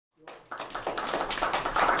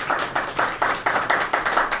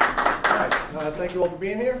thank you all for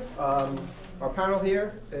being here. Our panel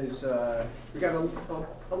here is, we got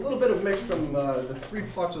a little bit of mix from the three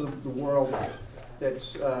parts of the world that's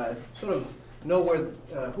sort of know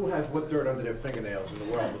who has what dirt under their fingernails in the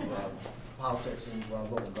world of politics and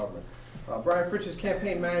local government. Brian Fritsch is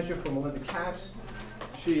campaign manager for Melinda Katz.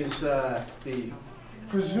 She is the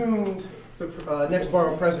presumed next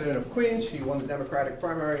borough president of Queens. She won the Democratic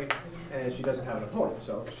primary, and she doesn't have an opponent,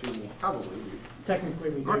 so she will probably be. Technically,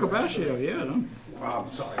 we do. Arcabascio, yeah, no? I'm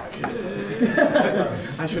sorry,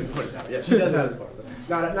 I shouldn't put it down. Yeah, she does have an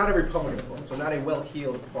opponent. Not a Republican opponent, so not a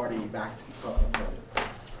well-heeled party-backed opponent.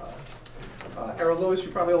 Errol Louis, you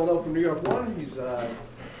probably all know from New York 1. He's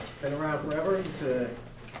been around forever. He's a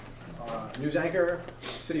news anchor,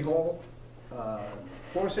 City Hall,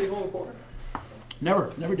 former City Hall reporter.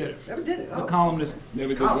 Never did it. Never did it. As a columnist.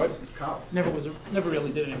 Never did what? Column. Never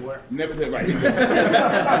really did anywhere. Never did, right. He's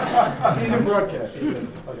in broadcast.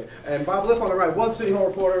 Okay. And Bob Liff on the right, one City Hall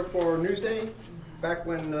reporter for Newsday, back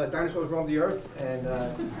when dinosaurs roamed the earth, and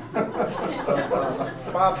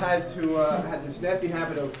Bob had this nasty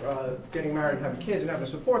habit of getting married and having kids and having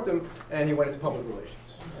to support them, and he went into public relations.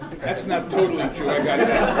 That's not totally true.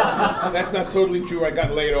 That's not totally true. I got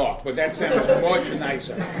laid off, but that sounds much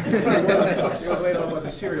nicer. You were laid off by the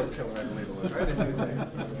serial killer, I believe it was, right?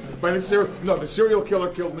 By the serial killer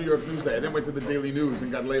killed New York Newsday, and then went to the Daily News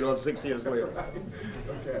and got laid off 6 years later.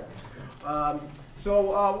 Okay. So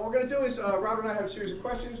what we're going to do is Robert and I have a series of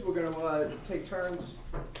questions. We're going to take turns.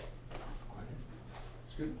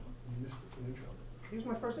 Excuse me, you missed the intro. He was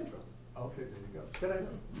my first intro. Okay, there you go. Did I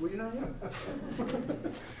know? Were you not here?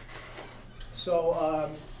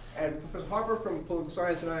 So, and Professor Harper from Political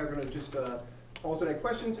Science and I are going to just alternate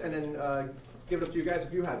questions and then give it up to you guys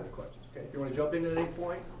if you have any questions. Okay? If you want to jump in at any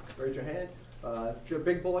point, raise your hand. If you're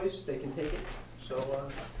big boys, they can take it. So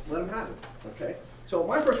let them have it. Okay? So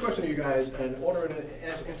my first question to you guys, and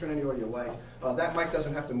answer in any order you like. That mic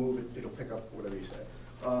doesn't have to move; it'll pick up whatever you say.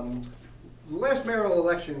 The last mayoral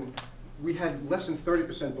election, we had less than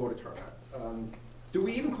 30% voter turnout. Do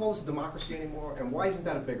we even call this a democracy anymore? And why isn't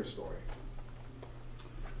that a bigger story?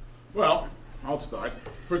 Well, I'll start.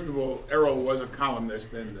 First of all, Errol was a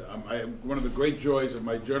columnist, and one of the great joys of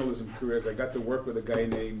my journalism career is I got to work with a guy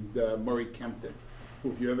named Murray Kempton,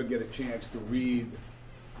 who, if you ever get a chance to read,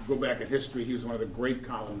 go back in history, he was one of the great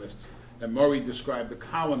columnists. And Murray described the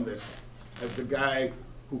columnist as the guy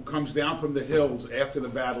who comes down from the hills after the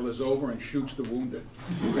battle is over and shoots the wounded.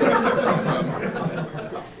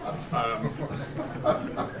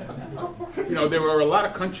 You know, there are a lot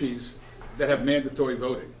of countries that have mandatory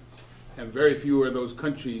voting, and very few of those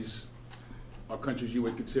countries are countries you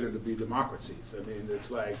would consider to be democracies. I mean, it's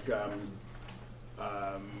like,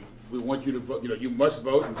 we want you to vote, you know, you must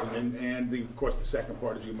vote, and of course the second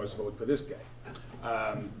part is you must vote for this guy.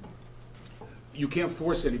 You can't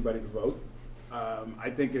force anybody to vote. I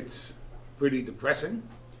think it's pretty depressing.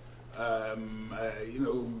 You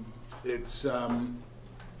know, it's,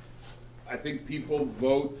 I think people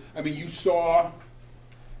vote. I mean, you saw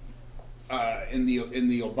in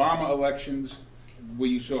the Obama elections where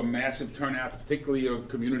you saw a massive turnout, particularly of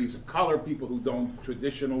communities of color, people who don't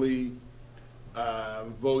traditionally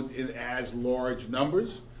vote in as large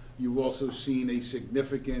numbers. You've also seen a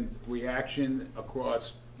significant reaction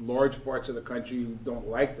across large parts of the country who don't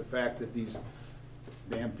like the fact that these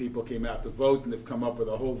damn people came out to vote, and they've come up with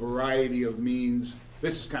a whole variety of means.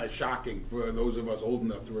 This is kind of shocking for those of us old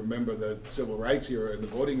enough to remember the Civil Rights era and the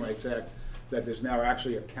Voting Rights Act, that there's now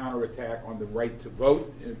actually a counterattack on the right to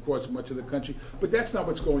vote in, of course, much of the country. But that's not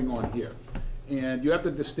what's going on here. And you have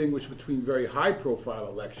to distinguish between very high-profile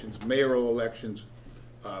elections, mayoral elections,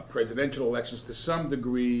 presidential elections, to some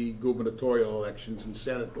degree, gubernatorial elections and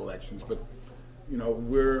Senate elections. But, you know,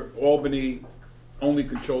 Albany only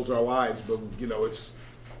controls our lives, but, you know, it's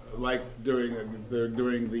like during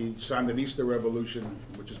the Sandinista revolution,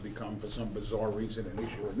 which has become, for some bizarre reason, an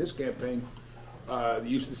issue in this campaign. They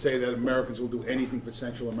used to say that Americans will do anything for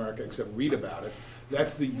Central America except read about it.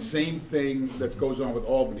 That's the same thing that goes on with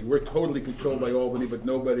Albany. We're totally controlled by Albany, but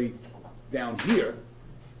nobody down here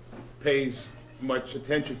pays much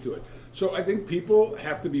attention to it. So I think people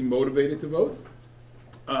have to be motivated to vote.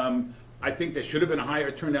 I think there should have been a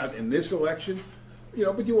higher turnout in this election, you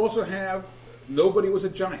know, but you also have, nobody was a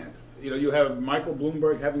giant. You know, you have Michael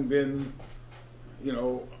Bloomberg having been,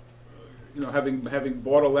 having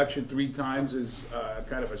bought election 3 times is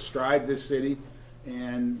kind of astride this city,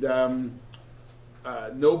 and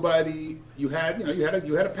nobody. You had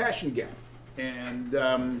a passion gap, and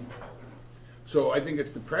so I think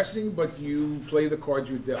it's depressing. But you play the cards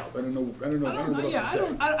you're dealt. I don't know what else to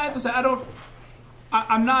say. I have to say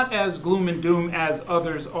I'm not as gloom and doom as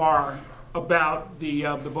others are about the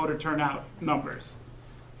voter turnout numbers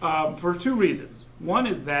for two reasons. One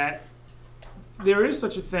is that there is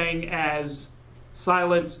such a thing as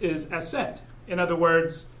silence is assent. In other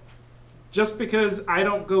words, just because I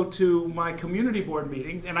don't go to my community board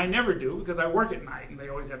meetings, and I never do because I work at night and they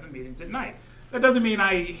always have the meetings at night, that doesn't mean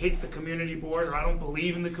I hate the community board or I don't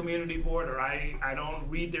believe in the community board or I don't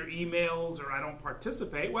read their emails or I don't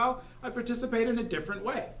participate. Well, I participate in a different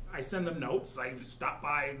way. I send them notes. I stop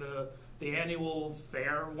by the annual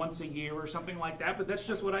fair once a year or something like that, but that's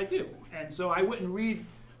just what I do. And so I wouldn't read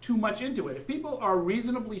too much into it. If people are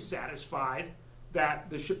reasonably satisfied that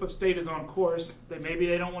the ship of state is on course, that maybe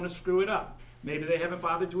they don't want to screw it up. Maybe they haven't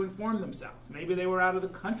bothered to inform themselves. Maybe they were out of the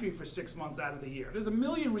country for 6 months out of the year. There's a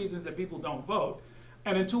million reasons that people don't vote.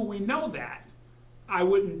 And until we know that, I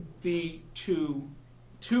wouldn't be too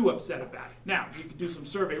upset about it. Now, you could do some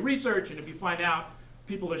survey research, and if you find out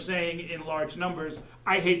people are saying in large numbers,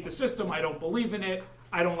 I hate the system, I don't believe in it,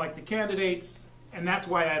 I don't like the candidates, and that's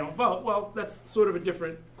why I don't vote, well, that's sort of a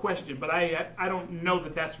different question. But I don't know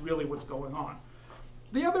that that's really what's going on.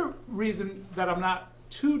 The other reason that I'm not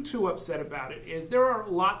too upset about it is there are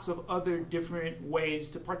lots of other different ways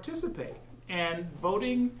to participate. And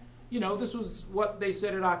voting, you know, this was what they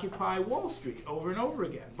said at Occupy Wall Street over and over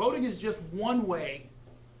again. Voting is just one way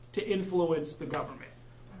to influence the government.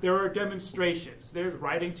 There are demonstrations. There's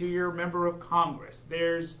writing to your member of Congress.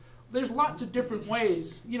 There's lots of different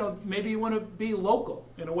ways. You know, maybe you want to be local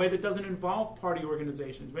in a way that doesn't involve party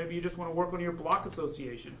organizations. Maybe you just want to work on your block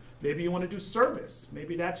association. Maybe you want to do service.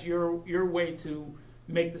 Maybe that's your way to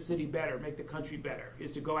make the city better, make the country better,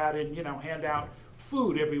 is to go out and, you know, hand out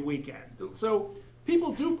food every weekend. So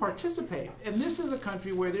people do participate. And this is a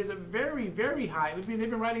country where there's a very, very high, I mean, they've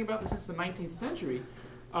been writing about this since the 19th century.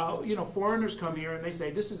 You know, foreigners come here and they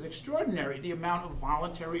say, this is extraordinary, the amount of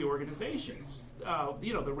voluntary organizations.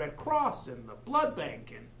 You know, the Red Cross and the Blood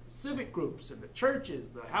Bank and civic groups and the churches,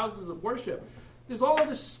 the houses of worship. There's all of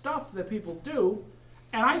this stuff that people do,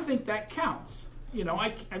 and I think that counts. You know,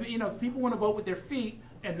 I mean, you know, if people want to vote with their feet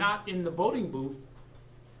and not in the voting booth,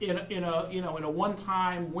 in a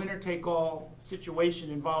one-time winner-take-all situation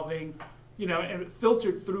involving, you know, and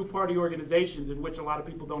filtered through party organizations in which a lot of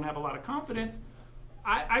people don't have a lot of confidence,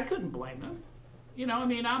 I couldn't blame them. You know, I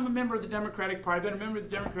mean, I'm a member of the Democratic Party. I've been a member of the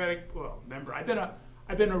Democratic, well, member. I've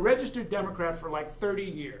been a registered Democrat for like 30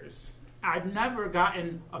 years. I've never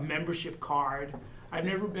gotten a membership card. I've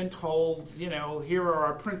never been told, you know, here are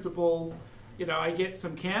our principles. You know, I get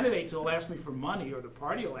some candidates who will ask me for money, or the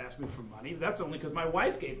party will ask me for money. That's only because my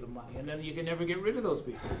wife gave them money, and then you can never get rid of those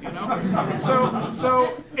people, you know?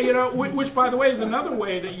 So you know, which, by the way, is another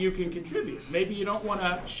way that you can contribute. Maybe you don't want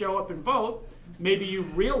to show up and vote. Maybe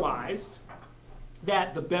you've realized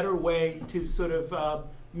that the better way to sort of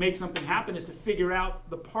make something happen is to figure out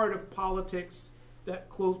the part of politics that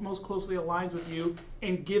most closely aligns with you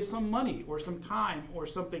and give some money or some time or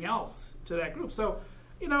something else to that group. So,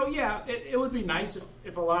 you know, yeah, it would be nice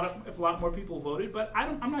if a lot more people voted, but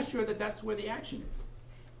I'm not sure that that's where the action is.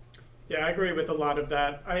 Yeah, I agree with a lot of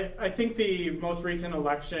that. I think the most recent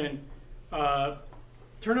election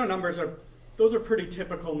turnout numbers those are pretty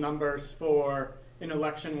typical numbers for an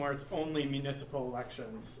election where it's only municipal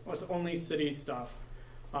elections, or it's only city stuff.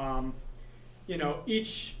 You know,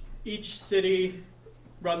 each city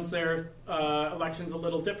runs their elections a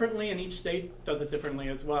little differently, and each state does it differently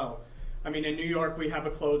as well. I mean, in New York, we have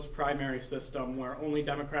a closed primary system where only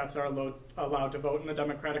Democrats are allowed to vote in the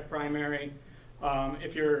Democratic primary.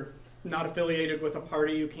 If you're not affiliated with a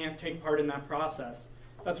party, you can't take part in that process.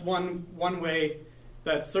 That's one way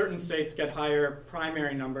that certain states get higher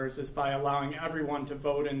primary numbers, is by allowing everyone to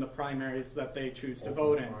vote in the primaries that they choose to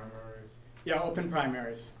vote in. Primaries. Yeah, open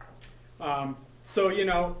primaries. So, you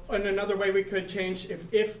know, and another way we could change,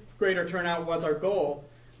 if greater turnout was our goal,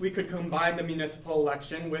 we could combine the municipal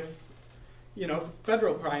election with, you know,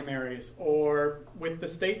 federal primaries or with the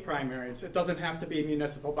state primaries. It doesn't have to be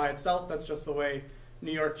municipal by itself. That's just the way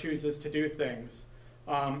New York chooses to do things.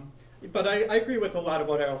 But I agree with a lot of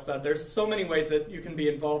what Errol said. There's so many ways that you can be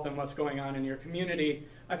involved in what's going on in your community.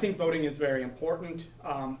 I think voting is very important.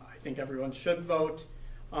 I think everyone should vote.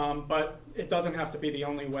 But it doesn't have to be the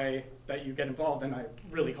only way that you get involved, and I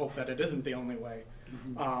really hope that it isn't the only way.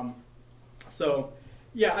 Mm-hmm. So,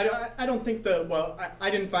 yeah, I don't think I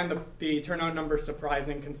didn't find the turnout numbers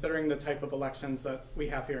surprising considering the type of elections that we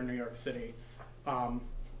have here in New York City.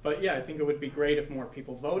 But yeah, I think it would be great if more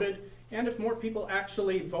people voted, and if more people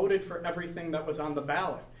actually voted for everything that was on the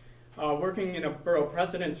ballot. Working in a borough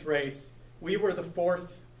president's race, we were the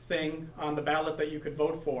fourth thing on the ballot that you could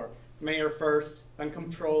vote for. Mayor first, then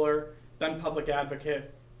comptroller, then public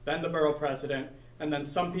advocate, then the borough president, And then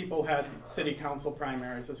some people had city council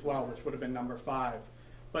primaries as well, which would have been number 5.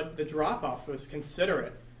 But the drop-off was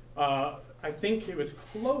considerate. I think it was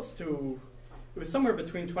it was somewhere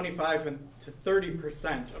between 25 to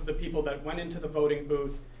 30% of the people that went into the voting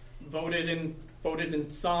booth voted in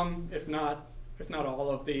some, if not all,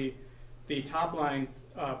 of the top line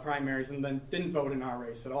primaries, and then didn't vote in our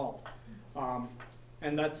race at all.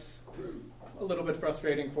 And that's a little bit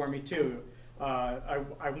frustrating for me too.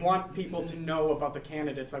 I want people to know about the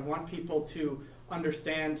candidates. I want people to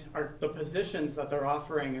understand the positions that they're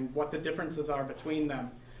offering and what the differences are between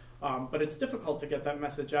them. But it's difficult to get that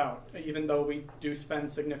message out, even though we do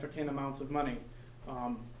spend significant amounts of money.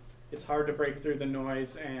 It's hard to break through the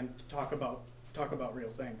noise and talk about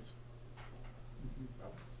real things.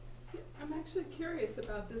 I'm actually curious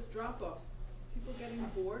about this drop-off. People getting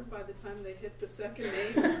bored by the time they hit the second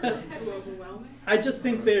name? It's just too overwhelming? I just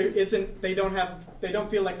think they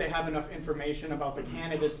don't feel like they have enough information about the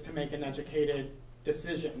candidates to make an educated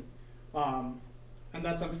decision. And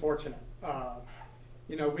that's unfortunate.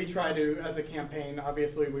 You know, we try to, as a campaign,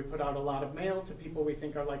 obviously we put out a lot of mail to people we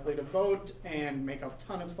think are likely to vote and make a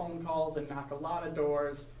ton of phone calls and knock a lot of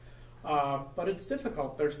doors. But it's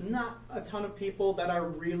difficult. There's not a ton of people that are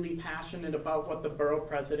really passionate about what the borough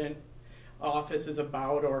president office is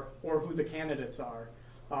about or who the candidates are.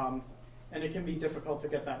 And it can be difficult to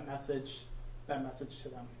get that message to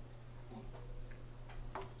them.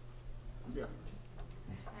 Yeah.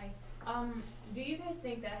 Hi. Do you guys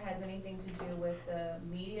think that has anything to do with the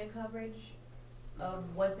media coverage of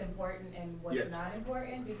what's important and what's Yes. not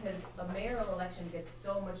important? Because a mayoral election gets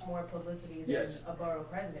so much more publicity than Yes. a borough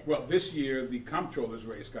president. Well, this year, the comptroller's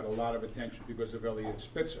race got a lot of attention because of Elliot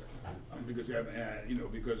Spitzer, because it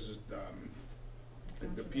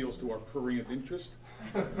appeals to our prurient interest,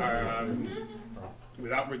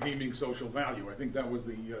 without redeeming social value. I think that was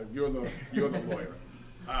the you're the lawyer.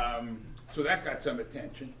 So that got some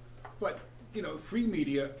attention, but you know, free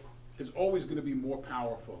media is always going to be more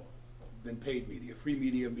powerful than paid media. Free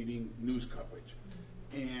media meaning news coverage,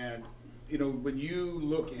 and you know, when you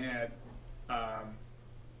look at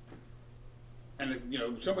and you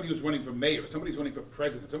know, somebody who's running for mayor, somebody's running for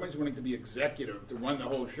president, somebody's running to be executive, to run the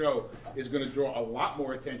whole show, is going to draw a lot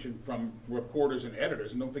more attention from reporters and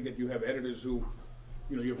editors. And don't forget, you have editors who,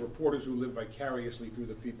 you know, you have reporters who live vicariously through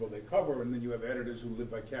the people they cover, and then you have editors who live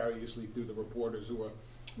vicariously through the reporters who are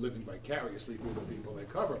living vicariously through the people they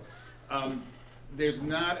cover. There's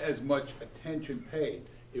not as much attention paid.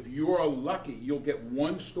 If you're lucky, you'll get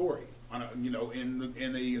one story on a, you know, in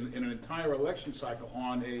an entire election cycle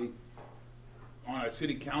on a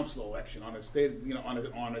city council election, on a state, you know,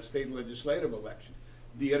 on a state legislative election.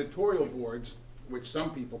 The editorial boards, which some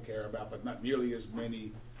people care about, but not nearly as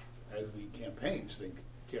many as the campaigns think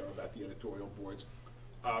care about the editorial boards,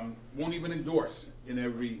 won't even endorse in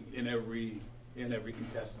every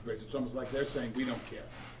contested race. It's almost like they're saying we don't care.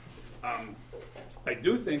 I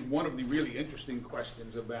do think one of the really interesting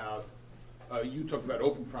questions about you talked about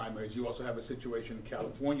open primaries. You also have a situation in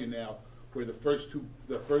California now where the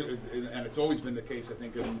and it's always been the case, I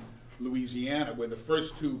think, in Louisiana, where the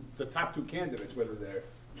top two candidates, whether they're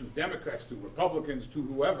two Democrats, two Republicans, two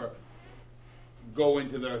whoever, will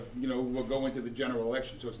go into the general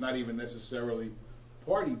election. So it's not even necessarily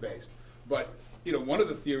party based. But you know, one of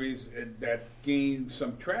the theories that gained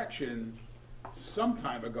some traction some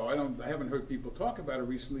time ago, I haven't heard people talk about it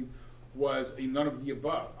recently, was a none of the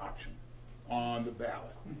above option on the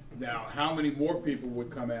ballot. Now, how many more people would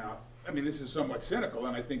come out? I mean, this is somewhat cynical,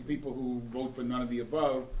 and I think people who vote for none of the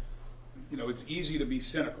above, you know, it's easy to be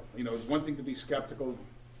cynical. You know, it's one thing to be skeptical.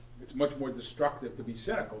 It's much more destructive to be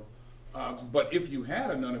cynical. But if you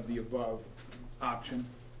had a none of the above option,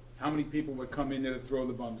 how many people would come in there to throw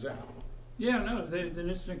the bums out? Yeah, no, it's an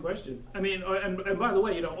interesting question. I mean, and by the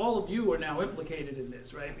way, you know, all of you are now implicated in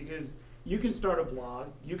this, right? Because you can start a blog,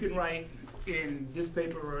 you can write in this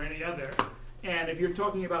paper or any other, and if you're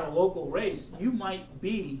talking about a local race, you might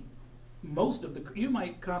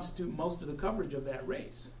constitute most of the coverage of that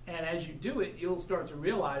race. And as you do it, you'll start to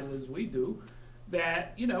realize, as we do,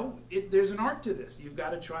 that, you know, there's an art to this. You've got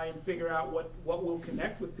to try and figure out what will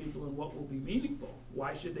connect with people and what will be meaningful.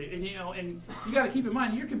 Why should they? And you know, and you got to keep in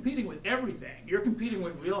mind, you're competing with everything. You're competing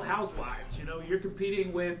with Real Housewives. You know, you're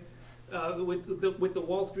competing with the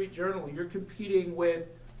Wall Street Journal. You're competing with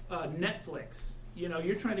Netflix. You know,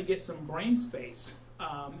 you're trying to get some brain space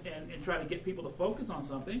and try to get people to focus on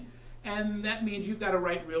something. And that means you've got to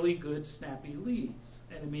write really good, snappy leads.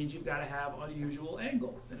 And it means you've got to have unusual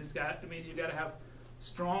angles. And it means you've got to have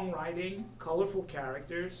strong writing, colorful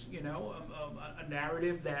characters, you know, a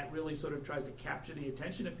narrative that really sort of tries to capture the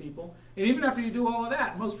attention of people. And even after you do all of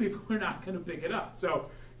that, most people are not going to pick it up. So,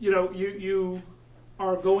 you know, you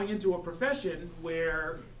are going into a profession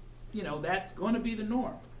where, you know, that's going to be the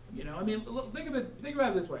norm. You know, I mean, look, think about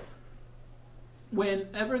it this way.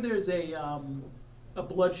 Whenever there's a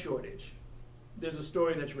blood shortage, there's a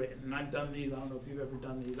story that's written, and I've done these. I don't know if you've ever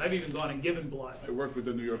done these. I've even gone and given blood. I work with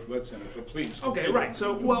the New York Blood Center, so please. Okay, right.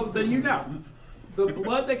 So, well, then you know. The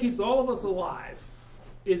blood that keeps all of us alive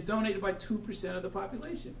is donated by 2% of the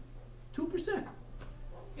population. 2%.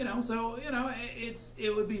 You know, so, you know,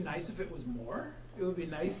 it would be nice if it was more. It would be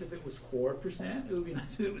nice if it was 4%. It would be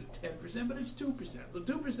nice if it was 10%, but it's 2%. So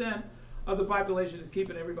 2% of the population is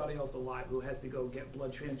keeping everybody else alive who has to go get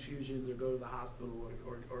blood transfusions or go to the hospital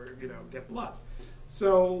or you know, get blood.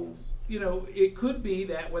 So, you know, it could be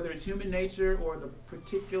that whether it's human nature or the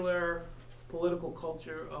particular political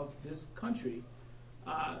culture of this country,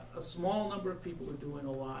 a small number of people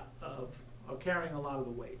are carrying a lot of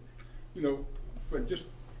the weight. You know, for just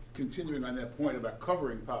continuing on that point about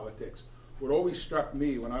covering politics, what always struck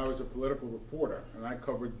me when I was a political reporter, and I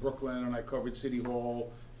covered Brooklyn and I covered City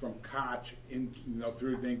Hall from Koch in, you know,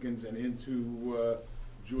 through Dinkins and into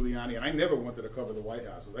Giuliani, and I never wanted to cover the White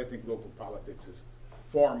Houses. I think local politics is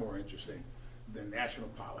far more interesting than national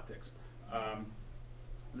politics.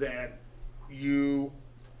 That you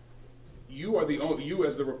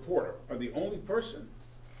as the reporter are the only person,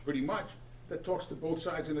 pretty much, that talks to both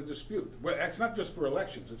sides in a dispute. Well, it's not just for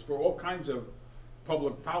elections; it's for all kinds of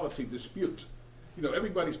public policy disputes. You know,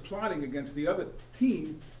 everybody's plotting against the other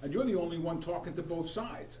team, and you're the only one talking to both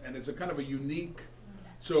sides. And it's a kind of a unique.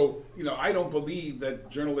 So, you know, I don't believe that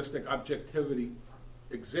journalistic objectivity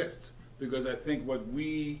exists, because I think what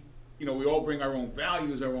we all bring our own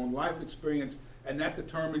values, our own life experience, and that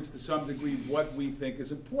determines to some degree what we think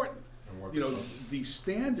is important. You know, the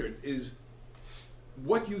standard is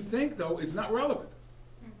what you think, though, is not relevant.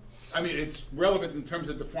 I mean, it's relevant in terms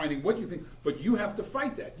of defining what you think, but you have to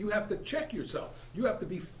fight that. You have to check yourself. You have to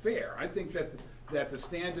be fair. I think that the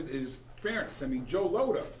standard is fairness. I mean, Joe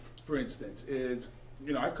Lhota, for instance, is,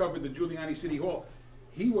 you know, I covered the Giuliani City Hall.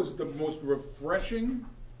 He was the most refreshing,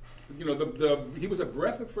 you know, he was a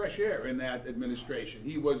breath of fresh air in that administration.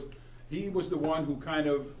 He was the one who kind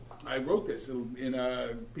of, I wrote this in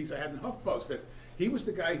a piece I had in HuffPost, that he was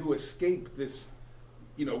the guy who escaped this,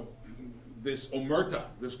 you know, this omerta,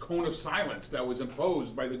 this cone of silence that was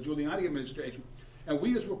imposed by the Giuliani administration. And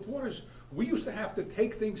we as reporters, we used to have to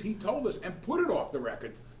take things he told us and put it off the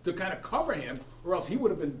record to kind of cover him, or else he would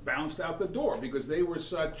have been bounced out the door, because they were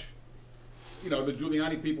such, you know, the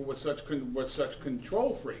Giuliani people were such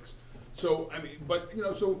control freaks. So, I mean, but, you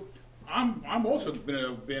know, so I'm also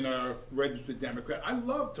been a registered Democrat. I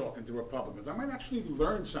love talking to Republicans. I might actually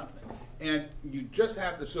learn something. And you just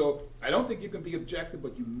have to, so I don't think you can be objective,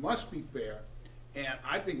 but you must be fair. And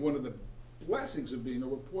I think one of the blessings of being a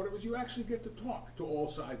reporter is you actually get to talk to all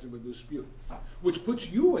sides of a dispute, which puts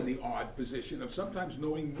you in the odd position of sometimes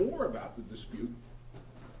knowing more about the dispute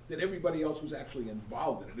than everybody else who's actually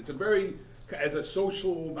involved in it. It's a very, as a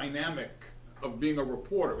social dynamic of being a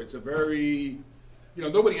reporter, it's a very, you know,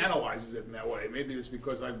 nobody analyzes it in that way. Maybe it's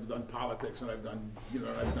because I've done politics and I've done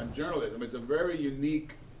journalism. It's a very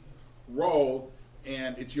unique role,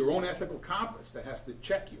 and it's your own ethical compass that has to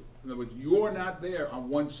check you. In other words, you're not there on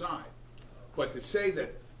one side. But to say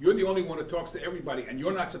that you're the only one who talks to everybody and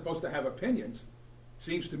you're not supposed to have opinions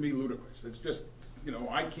seems to me ludicrous. It's just, you know,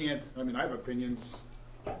 I have opinions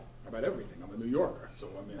about everything. I'm a New Yorker, so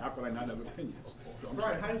I mean, how could I not have opinions? So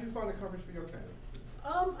Brian, how did you find the coverage for your candidate?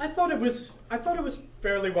 I thought it was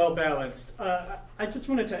fairly well balanced. I just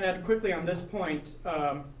wanted to add quickly on this point.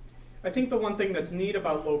 I think the one thing that's neat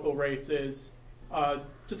about local races,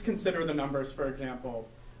 just consider the numbers, for example.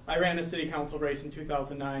 I ran a city council race in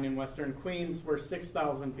 2009 in Western Queens where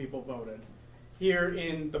 6,000 people voted. Here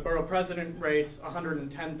in the borough president race,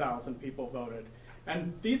 110,000 people voted.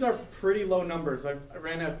 And these are pretty low numbers. I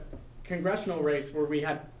ran a congressional race where we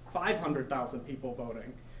had 500,000 people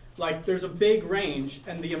voting. Like, there's a big range,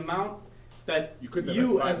 and the amount that you couldn't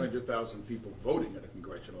have 500,000 people voting in a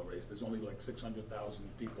congressional race. There's only like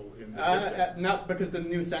 600,000 people in the district. Not because of the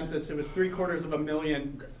new census. It was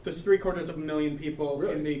 750,000. Okay. There's 750,000 people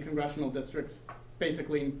really? In the congressional districts,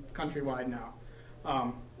 basically countrywide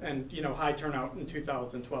now, and you know, high turnout in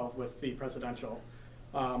 2012 with the presidential.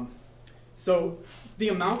 So the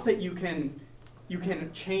amount that you can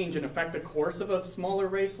change and affect the course of a smaller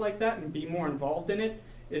race like that and be more involved in it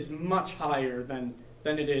is much higher than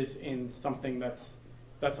it is in something that's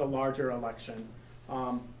a larger election.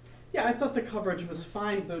 Yeah, I thought the coverage was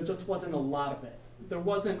fine. There just wasn't a lot of it.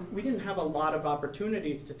 we didn't have a lot of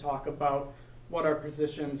opportunities to talk about what our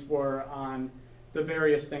positions were on the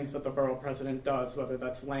various things that the borough president does, whether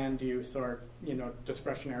that's land use or, you know,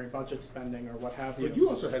 discretionary budget spending or what have you. But you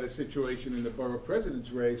also had a situation in the borough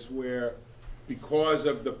president's race where, because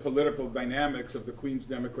of the political dynamics of the Queens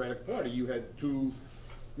Democratic Party, you had two,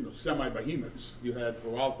 you know, semi-behemoths. You had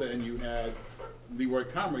Peralta and you had Leroy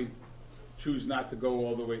Comrie choose not to go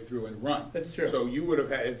all the way through and run. That's true. So you would have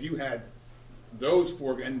had, if you had those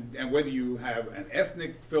four, and whether you have an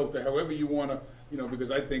ethnic filter, however you want to, you know,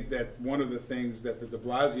 because I think that one of the things that the de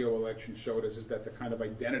Blasio election showed us is that the kind of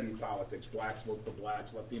identity politics, blacks vote for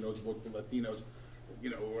blacks, Latinos vote for Latinos, de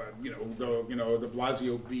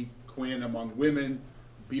Blasio beat Quinn among women,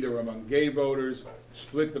 beat her among gay voters,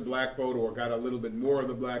 split the black vote or got a little bit more of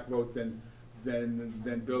the black vote than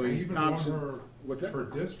Billy even Thompson. Won her, what's that? Her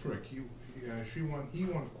district. He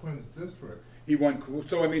won Quinn's district. He won.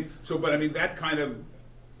 So I mean, but I mean that kind of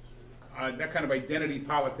identity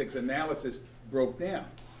politics analysis broke down.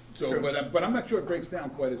 So, but I'm not sure it breaks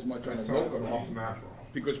down quite as much on the local level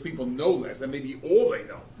because people know less. That may be all they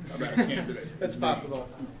know about a candidate. That's possible.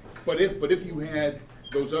 But if you had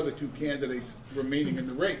those other two candidates remaining in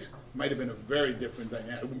the race, might have been a very different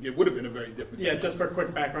dynamic. It would have been a very different. Yeah, just for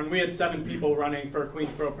quick background, we had 7 people running for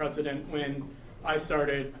Queens Borough President when I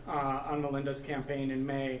started on Melinda's campaign in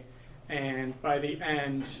May, and by the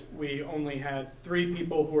end, we only had 3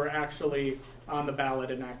 people who were actually on the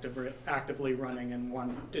ballot and actively running, and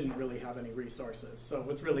 1 didn't really have any resources. So it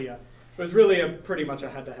was really a pretty much a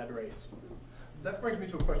head-to-head race. That brings me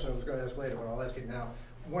to a question I was going to ask later, but I'll ask it now.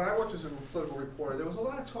 When I worked as a political reporter, there was a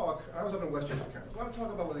lot of talk. I was up in Westchester County. A lot of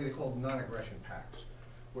talk about what they called non-aggression pacts,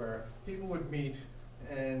 where people would meet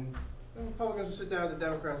and the Republicans would sit down with the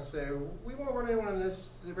Democrats and say, "We won't run anyone in this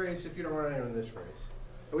race if you don't run anyone in this race."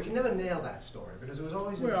 But we can never nail that story because it was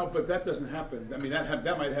always. Well, but that doesn't happen. I mean,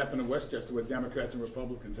 that might happen in Westchester where Democrats and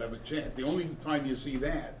Republicans have a chance. The only time you see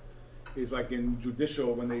that is like in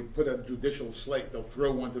judicial, when they put a judicial slate, they'll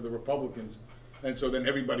throw one to the Republicans, and so then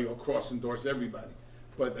everybody will cross-endorse everybody.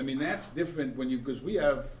 But I mean, that's different when because we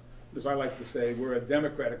have, as I like to say, we're a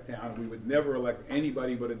Democratic town. We would never elect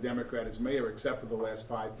anybody but a Democrat as mayor except for the last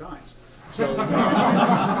 5 times. So,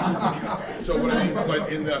 so what I mean,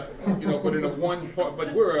 but in the, but in a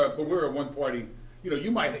but we're a one-party.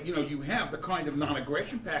 You have the kind of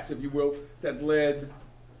non-aggression pacts, if you will, that led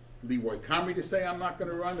Leroy Comrie to say I'm not going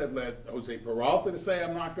to run. That led Jose Peralta to say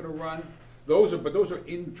I'm not going to run. Those are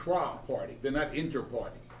intra-party. They're not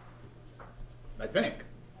inter-party. I think.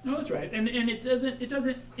 No, that's right, and it doesn't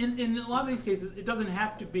in a lot of these cases it doesn't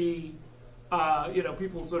have to be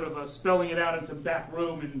people sort of spelling it out in some back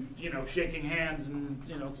room and shaking hands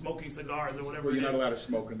and smoking cigars or whatever. Well, you're not allowed to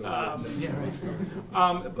smoke in those rooms. Yeah,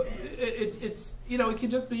 right. But it's it can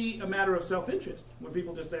just be a matter of self-interest where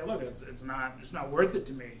people just say, look, it's not worth it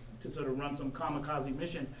to me to sort of run some kamikaze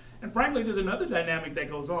mission. And frankly, there's another dynamic that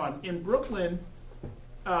goes on in Brooklyn.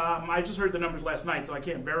 I just heard the numbers last night, so I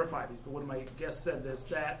can't verify these, but one of my guests said this,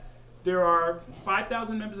 that there are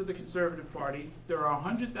 5,000 members of the Conservative Party, there are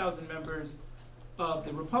 100,000 members of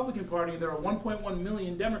the Republican Party, and there are 1.1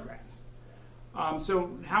 million Democrats.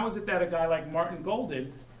 So how is it that a guy like Martin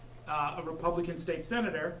Golden, a Republican state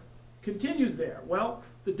senator, continues there? Well,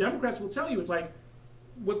 the Democrats will tell you, it's like,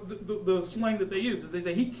 what the slang that they use is they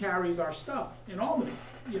say he carries our stuff in Albany,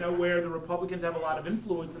 where the Republicans have a lot of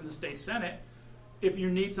influence in the state Senate. If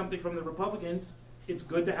you need something from the Republicans, it's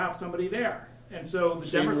good to have somebody there. And so the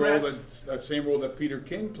Democrats... Same role that Peter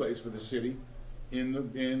King plays for the city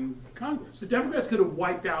in Congress. The Democrats could have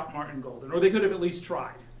wiped out Martin Golden, or they could have at least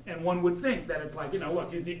tried. And one would think that it's like,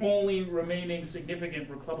 look, he's the only remaining significant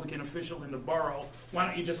Republican official in the borough. Why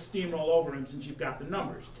don't you just steamroll over him since you've got the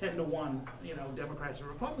numbers, 10-1, Democrats and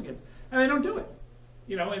Republicans. And they don't do it.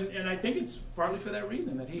 And I think it's partly for that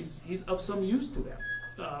reason, that he's of some use to them.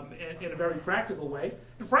 In a very practical way.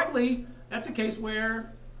 And frankly, that's a case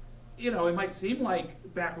where, it might seem like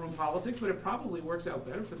backroom politics, but it probably works out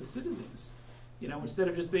better for the citizens. Instead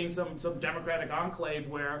of just being some Democratic enclave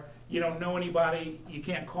where you don't know anybody, you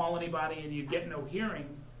can't call anybody, and you get no hearing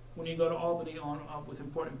when you go to Albany with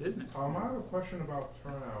important business. I have a question about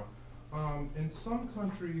turnout. In some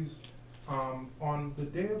countries, on the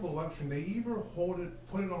day of election, they either put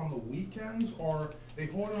it on the weekends, or they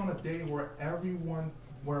hold it on a day where everyone,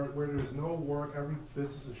 where there's no work, every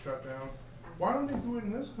business is shut down. Why don't they do it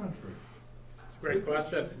in this country? That's a great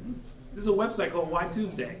question. There's a website called Why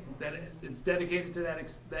Tuesday that it's dedicated to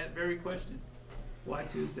that very question. Why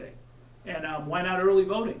Tuesday? And why not early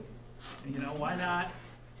voting? Why not?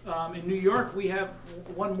 In New York, we have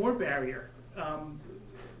one more barrier,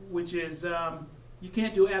 which is you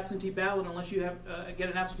can't do absentee ballot unless you have get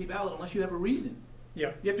an absentee ballot unless you have a reason.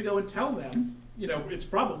 Yeah. You have to go and tell them. You know, it's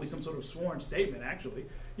probably some sort of sworn statement. Actually,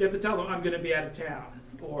 you have to tell them I'm going to be out of town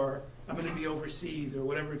or I'm going to be overseas or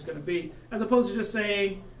whatever it's going to be, as opposed to just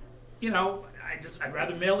saying, you know, I'd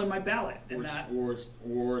rather mail in my ballot and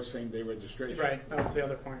or same-day registration. Right, that was the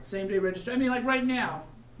other point. Same-day registration. I mean, like right now,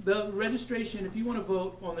 the registration, if you want to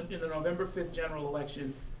vote in the November 5th general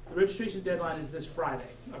election, the registration deadline is this Friday,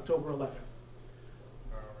 October 11th.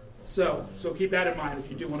 So keep that in mind if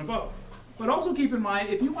you do want to vote. But also keep in mind,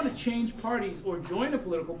 if you want to change parties or join a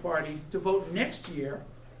political party to vote next year,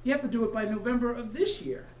 you have to do it by November of this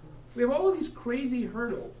year. We have all of these crazy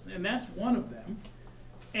hurdles, and that's one of them.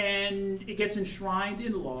 And it gets enshrined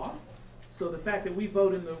in law. So the fact that we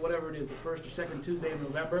vote in the, whatever it is, the first or second Tuesday of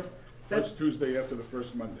November. First Tuesday after the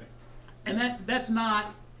first Monday. And that's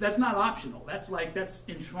not optional. That's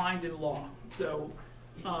enshrined in law. So,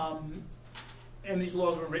 and these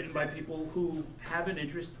laws were written by people who have an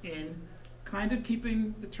interest in kind of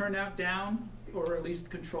keeping the turnout down, or at least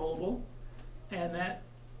controllable. And that,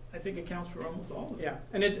 I think, accounts for almost all of it. Yeah,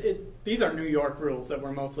 and these are New York rules that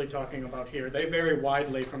we're mostly talking about here. They vary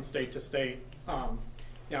widely from state to state.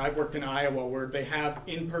 I've worked in Iowa where they have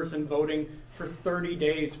in-person voting for 30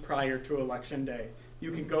 days prior to Election Day.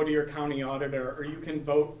 You can go to your county auditor, or you can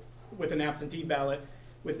vote with an absentee ballot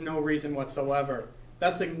with no reason whatsoever.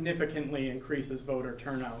 That significantly increases voter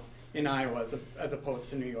turnout in Iowa as opposed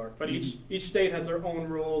to New York. But each state has their own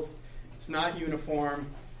rules. It's not uniform.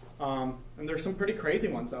 And there's some pretty crazy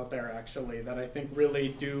ones out there, actually, that I think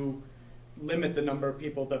really do limit the number of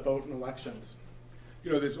people that vote in elections.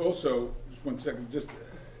 You know, there's also, just one second,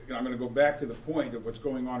 I'm going to go back to the point of what's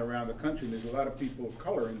going on around the country. There's a lot of people of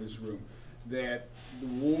color in this room, that the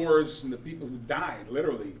wars and the people who died,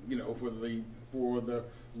 literally, you know, for the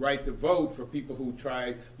right to vote, for people who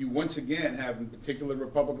you once again have, in particular, the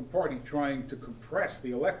Republican Party trying to compress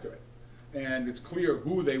the electorate. And it's clear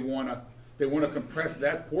who they want to compress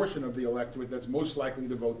that portion of the electorate that's most likely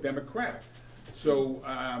to vote Democratic. So,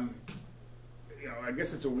 you know, I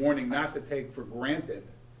guess it's a warning not to take for granted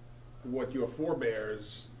what your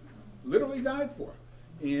forebears literally died for.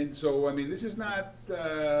 And so, I mean, this is not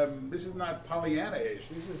Pollyanna-ish.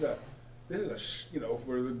 This is you know,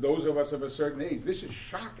 for those of us of a certain age, this is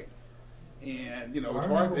shocking. And, you know, it's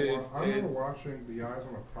hard to... I remember watching the Eyes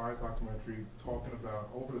on the Prize documentary talking about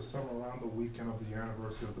over the summer, around the weekend of the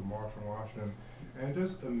anniversary of the March on Washington, and it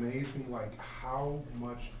just amazed me, like, how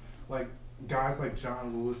much, like, guys like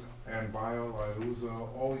John Lewis and Viola, like, it was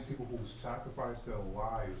all these people who sacrificed their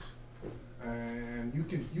lives. And you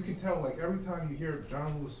can tell, like, every time you hear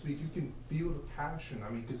John Lewis speak, you can feel the passion. I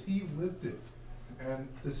mean, because he lived it. And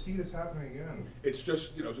to see this happening again. It's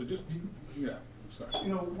just, you know, so just, yeah, I'm sorry. You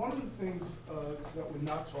know, one of the things that we're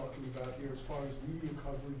not talking about here as far as media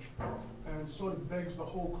coverage, and sort of begs the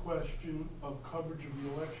whole question of coverage of the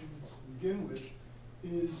elections to begin with,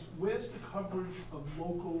 is where's the coverage of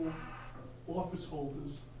local office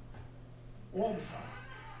holders all the time?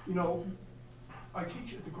 You know, I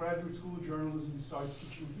teach at the Graduate School of Journalism besides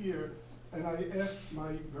teaching here, and I asked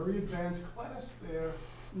my very advanced class there,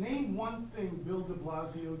 name one thing Bill de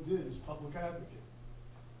Blasio did as public advocate.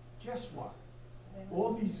 Guess what?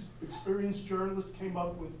 All these experienced journalists came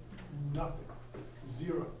up with nothing,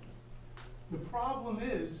 zero. The problem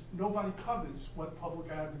is nobody covers what public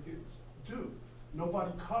advocates do.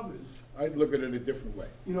 Nobody covers. I'd look at it a different way.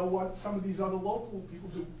 You know what some of these other local people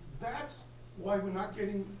do. That's why we're not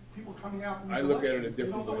getting people coming out from these elections. I look at it a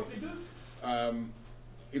different way. They don't know what they do.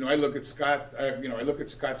 You know, I look at Scott. You know, I look at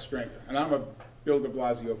Scott Stringer, and I'm a Bill de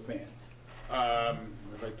Blasio fan. As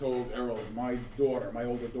I told Errol, my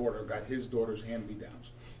older daughter, got his daughter's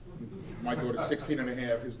hand-me-downs. My daughter's 16 and a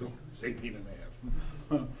half, his daughter's 18 and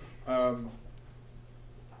a half.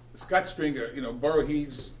 Scott Stringer, you know, Borough,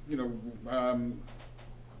 he's, you know,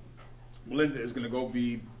 Melinda is going to go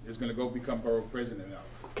become Borough President now.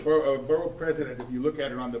 Borough President, if you look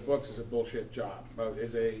at it on the books, is a bullshit job. I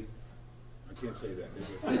can't say that.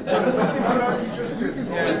 Can't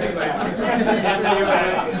take it back.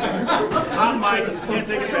 Hot mic, can't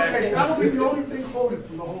take it back. Okay, that'll be the only thing quoted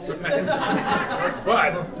from the whole thing.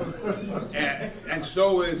 But, and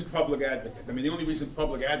so is public advocate. I mean, the only reason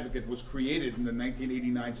public advocate was created in the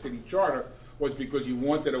 1989 city charter was because you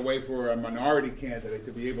wanted a way for a minority candidate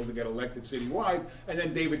to be able to get elected citywide, and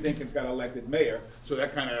then David Dinkins got elected mayor, so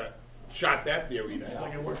that kind of shot that theory down.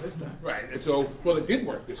 Like it worked this time. Right, and so, well, it did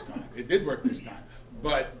work this time. It did work this time.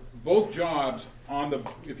 But both jobs,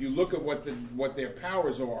 if you look at what their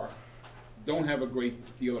powers are, don't have a great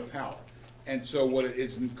deal of power. And so what it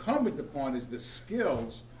is incumbent upon is the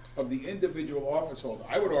skills of the individual office holder.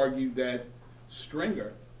 I would argue that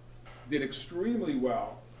Stringer did extremely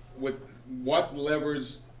well with what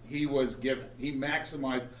levers he was given. He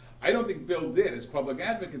maximized. I don't think Bill did as public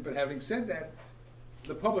advocate, but having said that,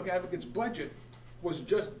 the public advocate's budget was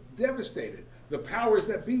just devastated. The powers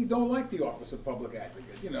that be don't like the office of public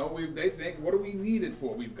advocate. You know, they think, what do we need it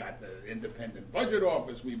for? We've got the independent budget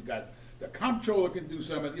office. We've got the comptroller can do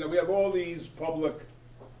something. You know, we have all these public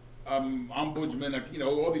ombudsmen. You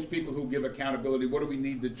know, all these people who give accountability. What do we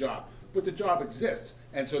need the job? But the job exists,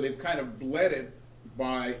 and so they've kind of bled it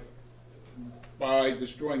by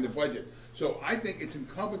destroying the budget. So I think it's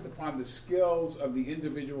incumbent upon the skills of the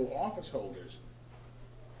individual office holders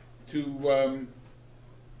to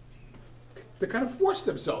kind of force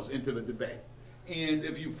themselves into the debate. And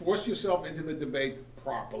if you force yourself into the debate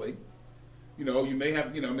properly, you know, you may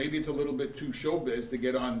have, you know, maybe it's a little bit too showbiz to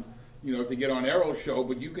get on, you know, to get on Errol's show,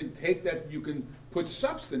 but you can take that, you can put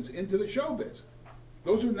substance into the showbiz.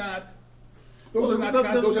 Those are not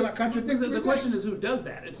contradictory. The question is who does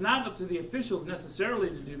that. It's not up to the officials necessarily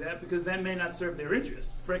to do that, because that may not serve their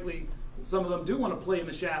interests. Frankly, some of them do want to play in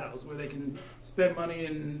the shadows where they can spend money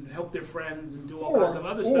and help their friends and do all kinds of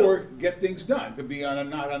other stuff. Or get things done, to be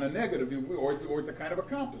not on a negative, or to kind of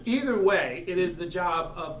accomplish. Either way, it is the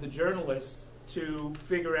job of the journalists to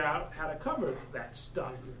figure out how to cover that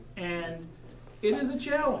stuff. And it is a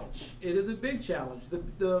challenge. It is a big challenge.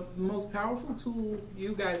 The most powerful tool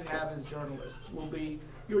you guys have as journalists will be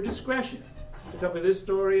your discretion to cover this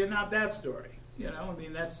story and not that story. You know, I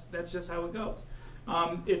mean, that's just how it goes.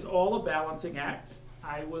 It's all a balancing act.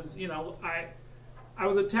 I was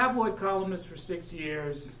a tabloid columnist for 6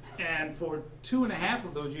 years, and for 2.5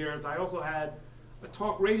 of those years, I also had a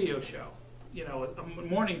talk radio show. You know, a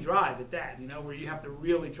morning drive at that. You know, where you have to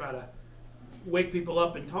really try to wake people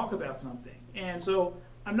up and talk about something. And so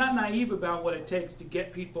I'm not naive about what it takes to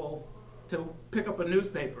get people to pick up a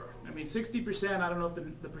newspaper. I mean, 60%, I don't know if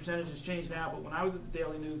the percentage has changed now, but when I was at the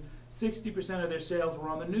Daily News, 60% of their sales were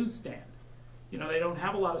on the newsstand. You know, they don't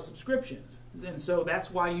have a lot of subscriptions. And so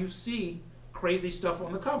that's why you see crazy stuff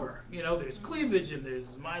on the cover. You know, there's cleavage and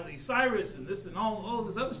there's Miley Cyrus and this and all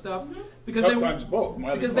this other stuff. Because sometimes both.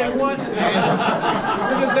 Because they want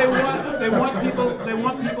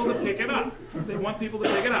people to pick it up. They want people to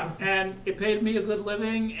pick it up. And it paid me a good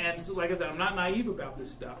living, and so, like I said, I'm not naive about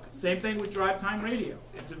this stuff. Same thing with drive time radio.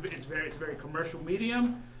 It's a very commercial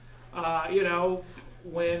medium. You know,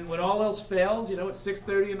 when all else fails, you know, it's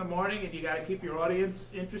 6:30 in the morning and you got to keep your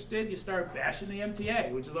audience interested, you start bashing the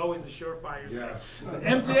MTA, which is always a surefire thing. Yes. The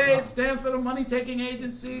MTA stands for the money-taking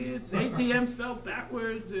agency. It's ATM spelled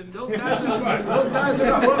backwards, and those guys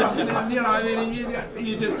are crooks. And you know, I mean,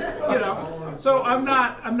 you just, you know. So I'm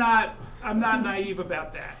not naive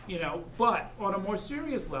about that, you know. But on a more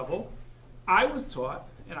serious level, I was taught,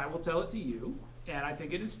 and I will tell it to you, and I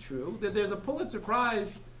think it is true, that there's a Pulitzer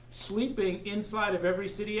Prize sleeping inside of every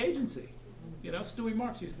city agency. You know, Stewie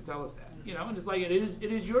Marks used to tell us that. You know, and it's like it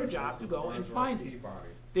is your job to go and find it.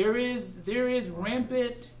 There is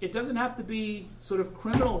rampant. It doesn't have to be sort of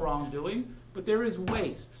criminal wrongdoing, but there is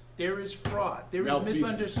waste. There is fraud. There is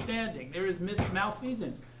misunderstanding. There is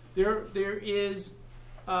malfeasance. There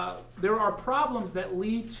are problems that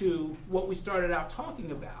lead to what we started out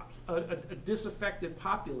talking about: a disaffected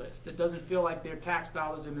populace that doesn't feel like their tax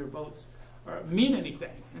dollars and their votes mean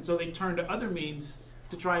anything, and so they turn to other means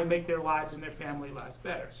to try and make their lives and their family lives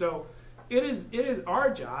better. So it is our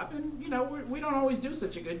job, and you know, we don't always do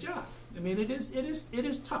such a good job. I mean, it is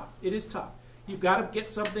tough. It is tough. You've got to get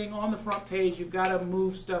something on the front page. You've got to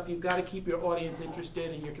move stuff. You've got to keep your audience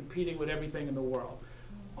interested, and you're competing with everything in the world.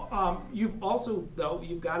 You've also, though,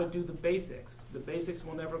 you've got to do the basics. The basics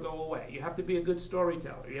will never go away. You have to be a good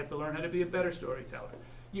storyteller. You have to learn how to be a better storyteller.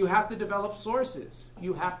 You have to develop sources.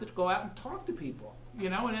 You have to go out and talk to people, you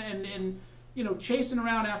know, and you know, chasing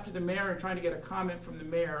around after the mayor and trying to get a comment from the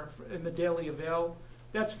mayor in the Daily Avail,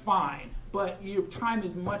 that's fine. But your time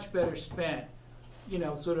is much better spent, you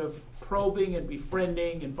know, sort of probing and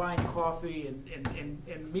befriending and buying coffee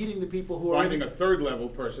and meeting the people who are finding a third-level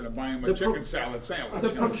person and buying them a chicken salad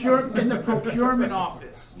sandwich. In the procurement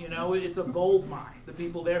office, you know, it's a gold mine. The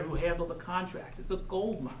people there who handle the contracts, it's a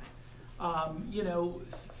gold mine. You know,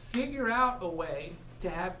 figure out a way to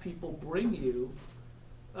have people bring you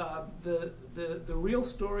the real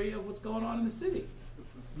story of what's going on in the city.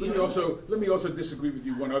 Let me also disagree with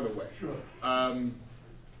you one other way. Sure.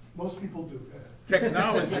 Most people do.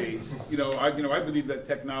 Technology, I believe that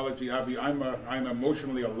technology. I'm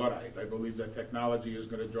emotionally a Luddite. I believe that technology is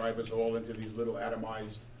going to drive us all into these little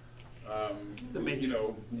atomized Matrix. you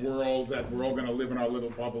know, world that we're all going to live in our little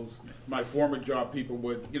bubbles. My former job, people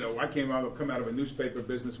would, you know, I come out of a newspaper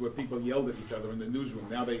business where people yelled at each other in the newsroom.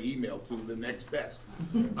 Now they email to the next desk.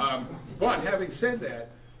 But having said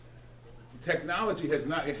that, technology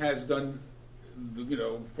has done, you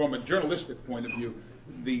know, from a journalistic point of view,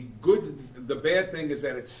 the bad thing is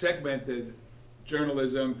that it's segmented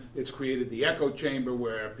journalism. It's created the echo chamber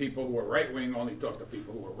where people who are right-wing only talk to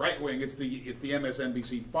people who are right-wing. It's the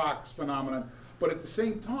MSNBC Fox phenomenon. But at the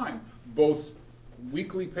same time, both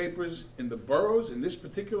weekly papers in the boroughs, in this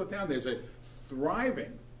particular town, there's a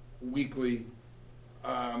thriving weekly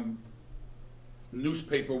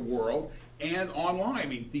newspaper world, and online. I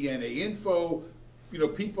mean, DNA Info, you know,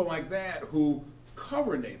 people like that who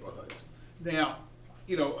cover neighborhoods. Now,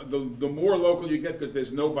 you know, the more local you get, because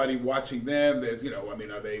there's nobody watching them, there's, you know, I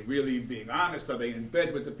mean, are they really being honest? Are they in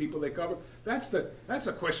bed with the people they cover? That's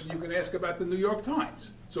a question you can ask about the New York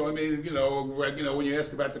Times. So, I mean, you know, when you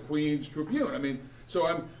ask about the Queens Tribune, I mean,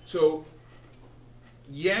 so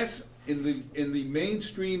yes, in the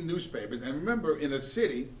mainstream newspapers, and remember, in a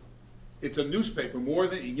city, it's a newspaper more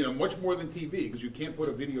than, you know, much more than TV, because you can't put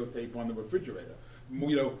a videotape on the refrigerator.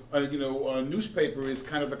 You know, a newspaper is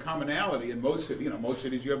kind of the commonality in most cities. You know, most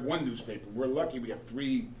cities you have one newspaper. We're lucky we have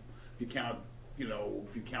three. If you count, you know,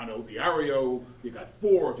 if you count El Diario, you got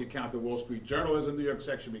four. If you count the Wall Street Journal as a New York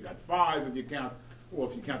section, we got five. If you count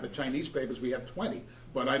the Chinese papers, we have 20.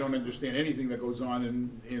 But I don't understand anything that goes on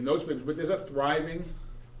in those papers. But there's a thriving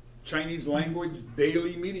Chinese language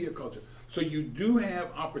daily media culture. So you do have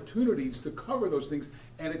opportunities to cover those things,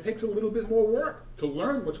 and it takes a little bit more work to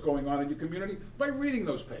learn what's going on in your community by reading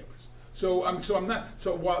those papers. So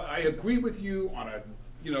while I agree with you on a,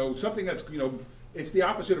 you know, something that's, you know, it's the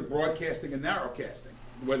opposite of broadcasting and narrowcasting,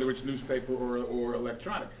 whether it's newspaper or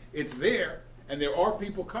electronic. It's there, and there are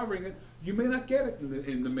people covering it. You may not get it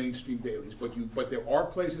in the mainstream dailies, but there are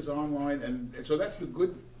places online, and so that's the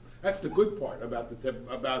good part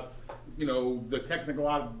about you know, the technical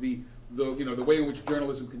you know, the way in which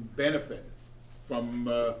journalism can benefit from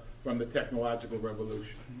the technological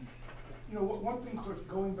revolution. You know, one thing, quick,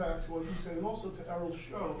 going back to what you said, and also to Errol's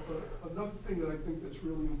show, another thing that I think that's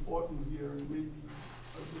really important here, and maybe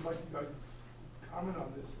I would like you guys to comment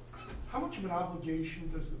on this. How much of an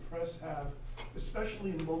obligation does the press have,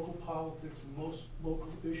 especially in local politics and most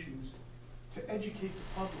local issues, to educate the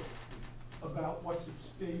public about what's at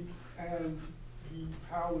stake and the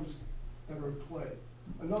powers that are at play?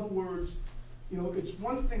 In other words, you know, it's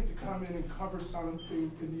one thing to come in and cover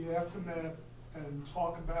something in the aftermath and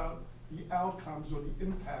talk about the outcomes or the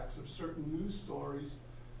impacts of certain news stories,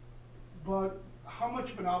 but how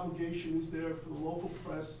much of an obligation is there for the local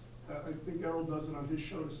press? I think Errol does it on his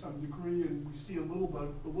show to some degree, and we see a little bit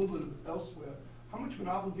of it elsewhere. How much of an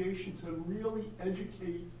obligation to really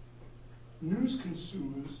educate news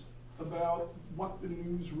consumers about what the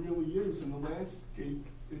news really is and the landscape?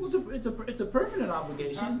 Well, it's a permanent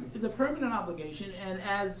obligation. It's a permanent obligation, and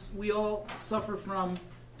as we all suffer from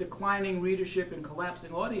declining readership and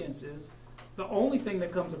collapsing audiences, the only thing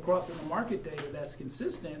that comes across in the market data that's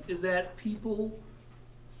consistent is that people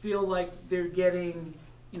feel like they're getting,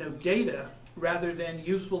 you know, data rather than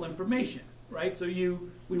useful information, right? So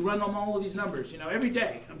we run on all of these numbers, you know, every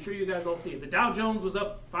day. I'm sure you guys all see it. The Dow Jones was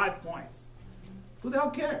up 5 points. Who the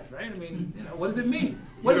hell cares, right? I mean, you know, what does it mean?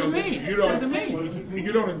 What does it mean? What does it mean?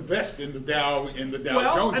 You don't invest in the Dow Jones.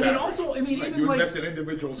 Well, I mean, also, I mean, right? even you like invest in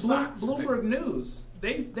individual stocks. Bloomberg News,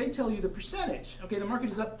 they tell you the percentage. Okay, the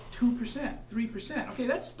market is up 2%, 3%. Okay,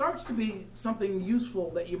 that starts to be something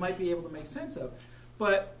useful that you might be able to make sense of.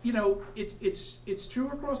 But you know, it's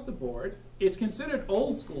true across the board. It's considered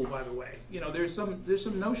old school, by the way. You know, there's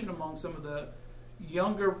some notion among some of the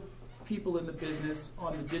younger people in the business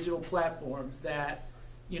on the digital platforms that,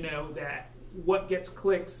 you know, that what gets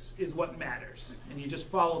clicks is what matters, and you just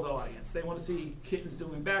follow the audience. They want to see kittens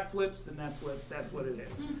doing backflips, then that's what it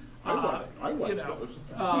is. I watch you know,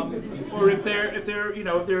 those. or if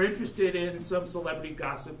they're interested in some celebrity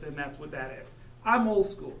gossip, then that's what that is. I'm old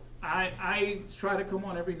school. I try to come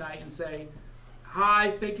on every night and say,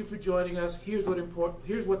 hi, thank you for joining us. Here's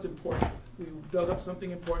what's important. We dug up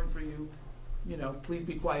something important for you. You know, please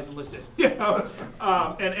be quiet and listen. You know,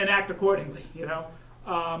 and act accordingly. You know,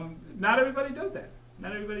 not everybody does that.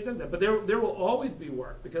 Not everybody does that. But there will always be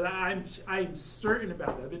work, because I'm certain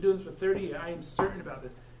about that. I've been doing this for 30 years. I am certain about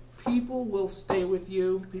this. People will stay with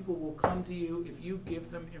you. People will come to you if you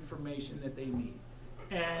give them information that they need.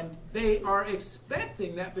 And they are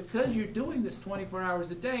expecting that because you're doing this 24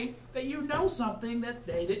 hours a day, that you know something that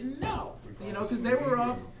they didn't know. You know, because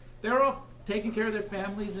they're off taking care of their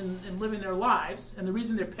families and living their lives. And the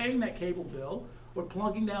reason they're paying that cable bill or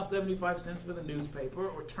plunking down 75 cents for the newspaper,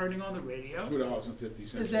 or turning on the radio,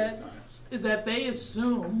 $2.50 is that they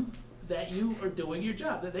assume that you are doing your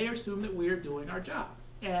job, that they assume that we are doing our job.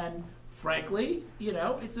 And frankly, you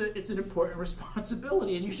know, it's an important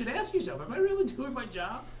responsibility, and you should ask yourself, am I really doing my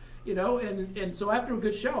job? You know, and so after a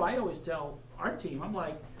good show, I always tell our team, I'm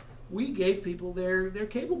like, we gave people their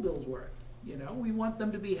cable bills worth. You know, we want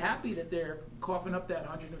them to be happy that they're coughing up that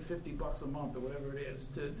 $150 a month or whatever it is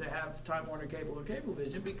to have Time Warner Cable or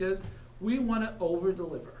Cablevision, because we want to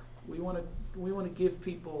over-deliver. We want to give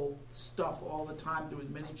people stuff all the time through as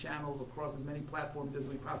many channels across as many platforms as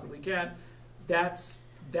we possibly can. That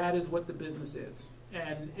is what the business is,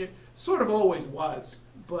 and it sort of always was.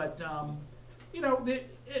 But you know,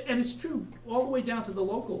 and it's true all the way down to the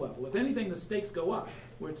local level. If anything, the stakes go up,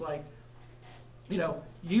 where it's like, you know,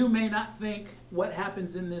 you may not think what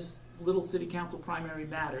happens in this little city council primary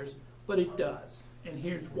matters, but it does, and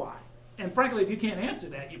here's why. And frankly, if you can't answer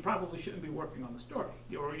that, you probably shouldn't be working on the story,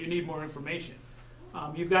 or you need more information.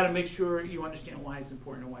 You've got to make sure you understand why it's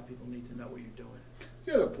important and why people need to know what you're doing.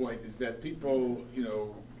 The other point is that people, you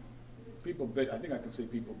know, people bitch. I think I can say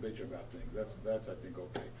people bitch about things. That's I think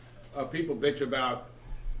okay. People bitch about,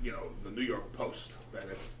 you know, the New York Post, that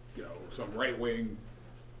it's, you know, some right wing.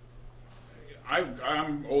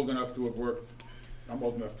 I'm old enough to have worked. I'm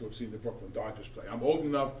old enough to have seen the Brooklyn Dodgers play. I'm old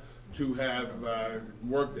enough to have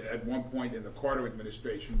worked at one point in the Carter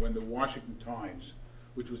administration when the Washington Times,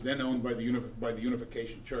 which was then owned by the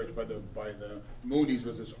Unification Church, by the Moonies,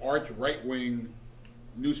 was this arch right-wing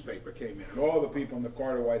newspaper, came in, and all the people in the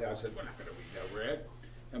Carter White House said, we're not going to read that ad.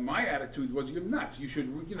 And my attitude was, you're nuts. You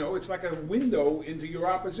should, you know, it's like a window into your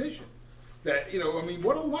opposition. That, you know, I mean,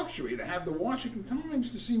 what a luxury to have the Washington Times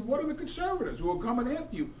to see what are the conservatives who are coming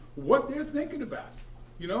after you, what they're thinking about,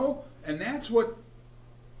 you know? And that's what,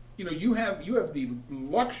 you know, you have the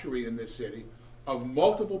luxury in this city of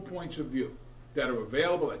multiple points of view that are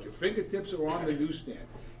available at your fingertips or on the newsstand.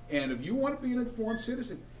 And if you want to be an informed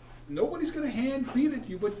citizen, nobody's going to hand feed it to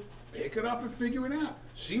you, but pick it up and figure it out.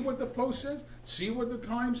 See what the Post says, see what the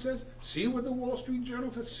Times says, see what the Wall Street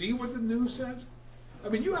Journal says, see what the news says. I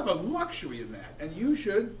mean, you have a luxury in that, and you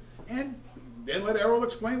should, and then let Errol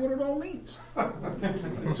explain what it all means.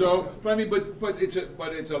 So, but I mean, but it's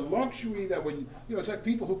a luxury that when, you know, it's like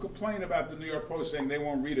people who complain about the New York Post saying they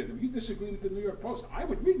won't read it. If you disagree with the New York Post, I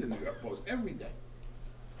would read the New York Post every day.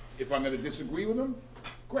 If I'm going to disagree with them,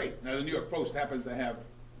 great. Now, the New York Post happens to have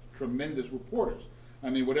tremendous reporters. I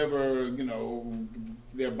mean, whatever, you know,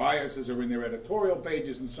 their biases are in their editorial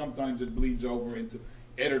pages, and sometimes it bleeds over into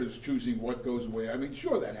editors choosing what goes away. I mean,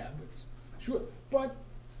 sure, that happens. Sure. But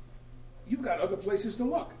you've got other places to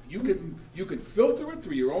look. You can filter it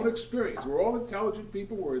through your own experience. We're all intelligent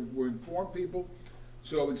people. We're informed people.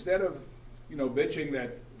 So instead of, you know, bitching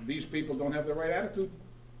that these people don't have the right attitude,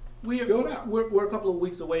 fill it out. We're a couple of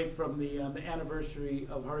weeks away from the anniversary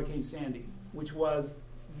of Hurricane Sandy, which was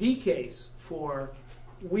the case for,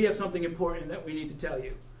 we have something important that we need to tell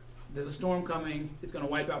you. There's a storm coming. It's going to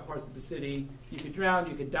wipe out parts of the city. You could drown.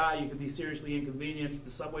 You could die. You could be seriously inconvenienced.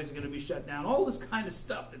 The subways are going to be shut down. All this kind of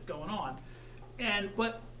stuff that's going on.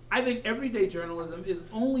 But I think everyday journalism is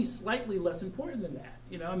only slightly less important than that.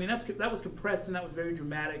 You know, I mean, that was compressed and that was very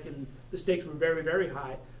dramatic, and the stakes were very, very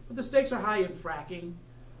high. But the stakes are high in fracking.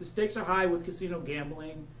 The stakes are high with casino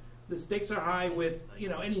gambling. The stakes are high with, you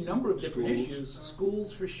know, any number of different issues.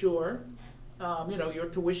 Schools for sure. You know, your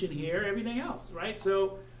tuition here, everything else, right?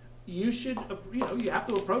 So you should, you know, you have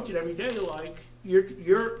to approach it every day like you're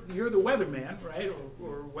the weatherman, right,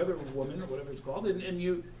 or weather woman, or whatever it's called, and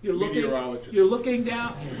you're looking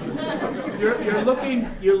down,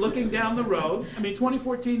 you're looking down the road. I mean,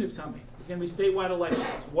 2014 is coming. It's going to be statewide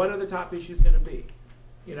elections. What are the top issues going to be?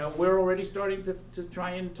 You know, we're already starting to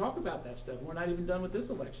try and talk about that stuff. We're not even done with this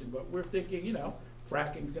election, but we're thinking, you know,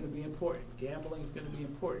 fracking is going to be important. Gambling is going to be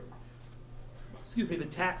important. Excuse me, the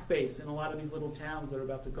tax base in a lot of these little towns that are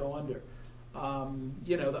about to go under.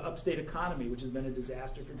 You know, the upstate economy, which has been a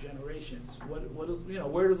disaster for generations. What is, you know,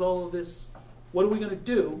 where does all of this, what are we going to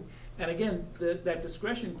do? And again, that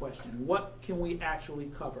discretion question, what can we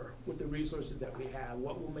actually cover with the resources that we have?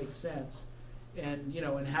 What will make sense? And, you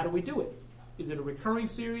know, and how do we do it? Is it a recurring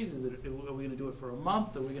series? Are we going to do it for a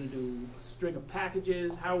month? Are we going to do a string of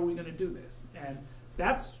packages? How are we going to do this? And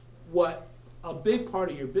that's what a big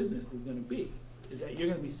part of your business is going to be, is that you're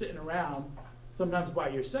going to be sitting around sometimes by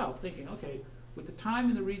yourself thinking, okay, with the time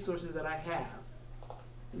and the resources that I have,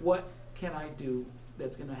 what can I do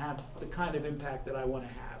that's going to have the kind of impact that I want to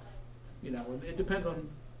have? You know, and it depends on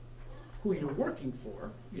who you're working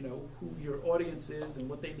for, you know, who your audience is and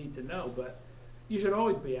what they need to know, but you should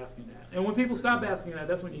always be asking that. And when people stop asking that,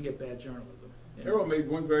 that's when you get bad journalism. Errol made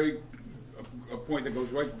one a point that goes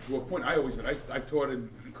right to a point I always made. I taught in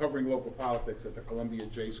covering local politics at the Columbia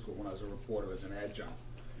J School when I was a reporter as an adjunct.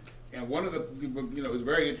 And one of the, it was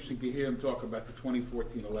very interesting to hear him talk about the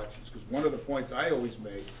 2014 elections, because one of the points I always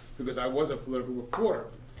made, because I was a political reporter,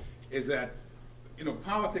 is that,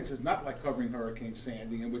 politics is not like covering Hurricane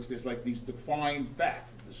Sandy, in which there's like these defined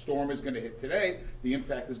facts. The storm is going to hit today, the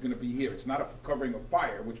impact is going to be here. It's not covering a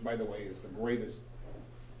fire, which, by the way, is the greatest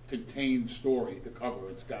contained story to cover.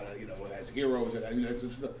 It's got it has heroes, it has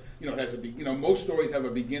most stories have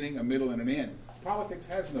a beginning, a middle, and an end. Politics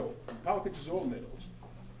is all middles.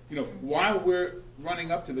 While we're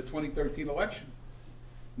running up to the 2013 election,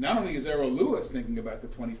 not only is Errol Louis thinking about the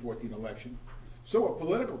 2014 election, so are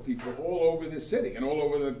political people all over this city and all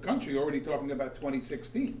over the country already talking about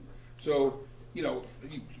 2016. So,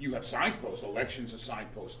 you have signposts, elections are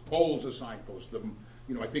signposts, polls are signposts.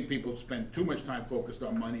 I think people spend too much time focused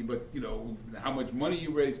on money, but, how much money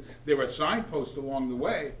you raise, there are signposts along the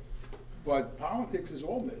way, but politics is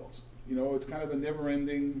all middles. It's kind of a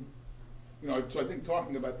never-ending, so I think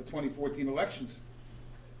talking about the 2014 elections,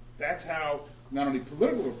 that's how not only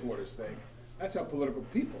political reporters think, that's how political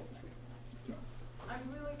people think. I'm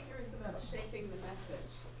really curious about shaping the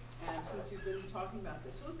message, and since you've been talking about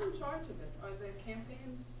this, who's in charge of it? Are the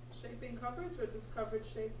campaigns shaping coverage, or does coverage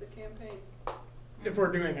shape the campaign? If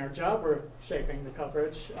we're doing our job, we're shaping the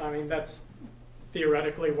coverage. I mean, that's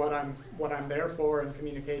theoretically what I'm there for, and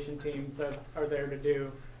communication teams that are there to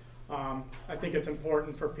do. I think it's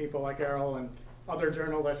important for people like Errol and other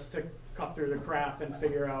journalists to cut through the crap and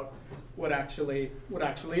figure out what actually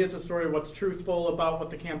is a story, what's truthful about what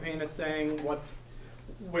the campaign is saying,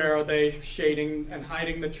 where are they shading and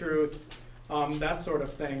hiding the truth, that sort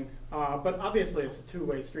of thing. But obviously, it's a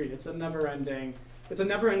two-way street. It's a never-ending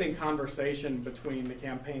conversation between the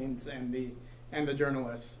campaigns and the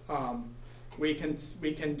journalists. We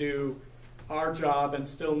can do our job and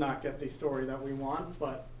still not get the story that we want,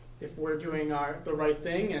 but if we're doing the right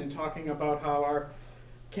thing and talking about how our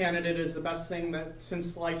candidate is the best thing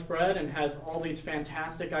since sliced bread and has all these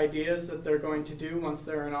fantastic ideas that they're going to do once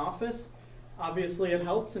they're in office, obviously it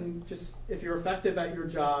helps. And just if you're effective at your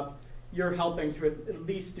job, you're helping to at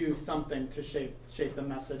least do something to shape the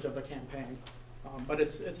message of a campaign. But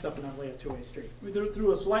it's definitely a two-way street.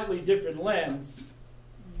 Through a slightly different lens,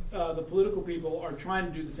 the political people are trying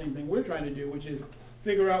to do the same thing we're trying to do, which is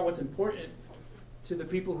figure out what's important to the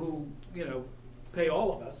people who pay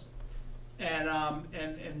all of us, and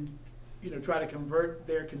try to convert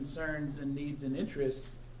their concerns and needs and interests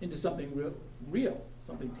into something real,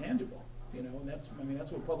 something tangible. And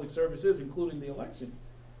that's what public service is, including the elections.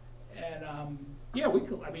 And I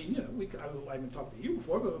haven't talked to you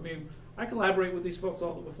before, but I collaborate with these folks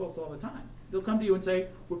all the time. They'll come to you and say,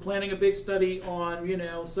 we're planning a big study on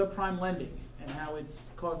subprime lending and how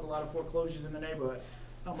it's caused a lot of foreclosures in the neighborhood.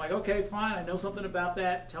 I'm like, okay, fine, I know something about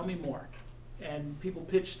that, tell me more. And people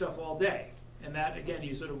pitch stuff all day. And that, again,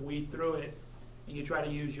 you sort of weed through it, and you try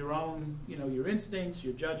to use your own, your instincts,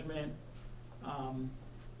 your judgment.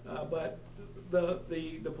 But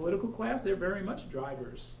the political class, they're very much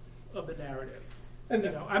drivers of the narrative. And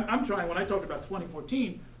I'm trying, when I talked about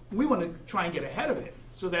 2014, we want to try and get ahead of it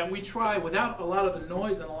so that we try, without a lot of the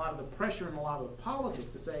noise and a lot of the pressure and a lot of the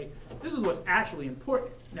politics, to say, this is what's actually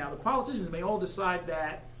important. Now, the politicians may all decide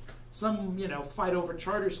that some, fight over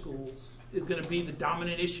charter schools is going to be the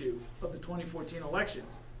dominant issue of the 2014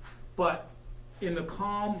 elections. But in the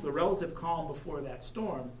relative calm before that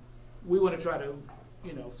storm, we want to try to,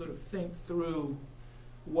 sort of think through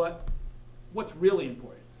what's really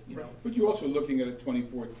important. But you're also looking at a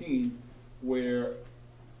 2014 where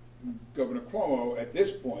Governor Cuomo, at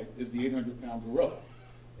this point, is the 800-pound gorilla.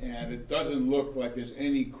 And it doesn't look like there's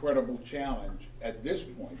any credible challenge at this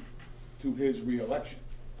point to his reelection.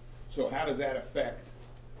 So how does that affect,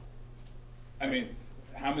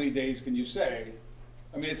 how many days can you say?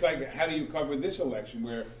 It's like, how do you cover this election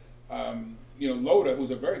where, Loda,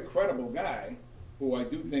 who's a very credible guy, who I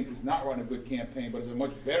do think has not run a good campaign, but is a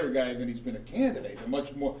much better guy than he's been a candidate. A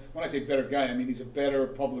much more, when I say better guy, he's a better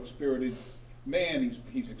public-spirited man.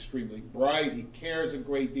 He's extremely bright. He cares a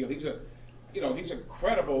great deal. He's a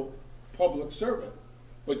credible public servant.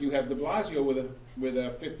 But you have De Blasio with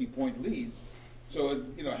a 50-point lead. So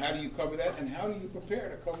how do you cover that, and how do you prepare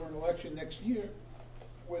to cover an election next year,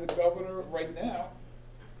 where the governor right now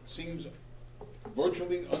seems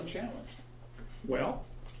virtually unchallenged? Well,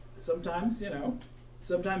 sometimes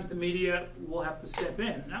the media will have to step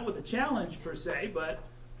in, not with a challenge per se, but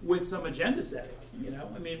with some agenda setting.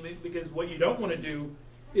 Because what you don't want to do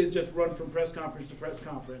is just run from press conference to press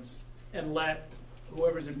conference and let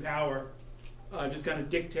whoever's in power just kind of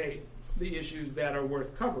dictate the issues that are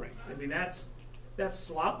worth covering. I mean, that's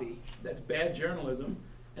sloppy, that's bad journalism,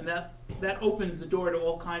 and that opens the door to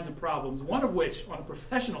all kinds of problems, one of which, on a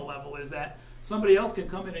professional level, is that somebody else can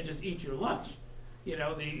come in and just eat your lunch. You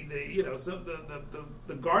know, the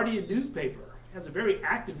Guardian newspaper has a very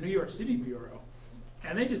active New York City bureau,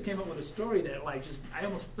 and they just came up with a story that, like, just, I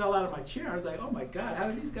almost fell out of my chair. I was like, oh my God, how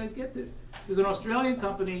did these guys get this? There's an Australian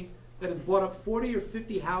company that has bought up 40 or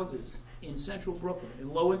 50 houses in central Brooklyn,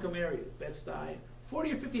 in low-income areas, Bed-Stuy,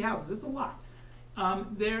 40 or 50 houses, it's a lot.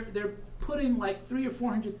 They're putting like $300,000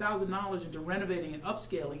 or $400,000 into renovating and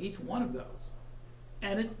upscaling each one of those.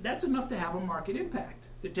 And that's enough to have a market impact.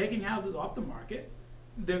 They're taking houses off the market,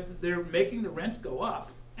 they're making the rents go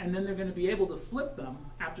up, and then they're going to be able to flip them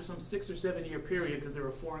after some 6 or 7 year period because they're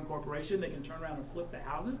a foreign corporation. They can turn around and flip the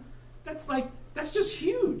houses. That's just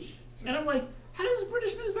huge. And I'm like, how does a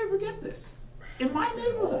British newspaper get this? In my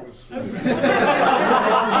neighborhood.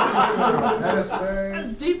 That's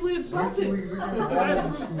deeply insulting.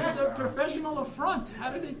 That's a professional affront. How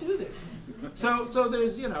did they do this? So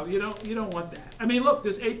there's, you don't want that. I mean, look,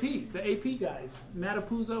 this the AP guys,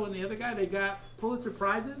 Matapuzzo and the other guy, they got Pulitzer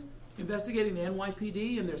Prizes investigating the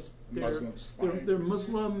NYPD and their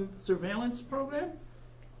Muslim surveillance program.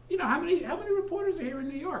 You know, how many reporters are here in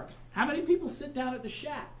New York? How many people sit down at the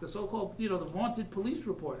shack, the so-called, the vaunted police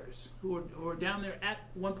reporters who are down there at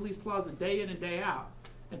One Police Plaza day in and day out,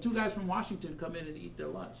 and 2 guys from Washington come in and eat their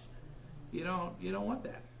lunch? You don't want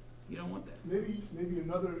that. You don't want that. Maybe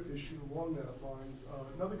another issue along that lines.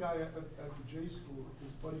 Another guy at the J School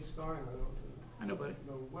is Buddy Stein. I know Buddy.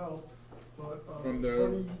 Know well, but from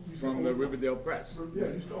the Riverdale Press. Yeah,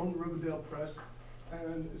 he used to own the Riverdale Press.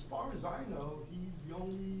 And as far as I know, he's the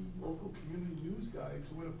only local community news guy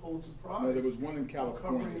to win a Pulitzer Prize. No, there was one in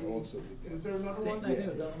California also. Is there another one? I think it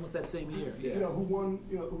was almost that same year. Yeah. Who won,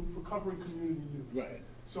 for covering community news. Right.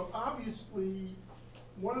 So obviously,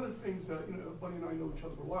 one of the things that, Buddy and I know each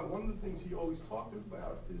other for a while, one of the things he always talked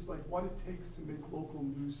about is like what it takes to make local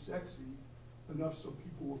news sexy enough so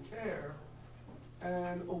people will care.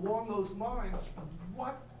 And along those lines,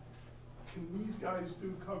 what can these guys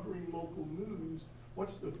do covering local news?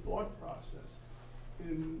 What's the thought process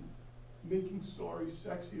in making stories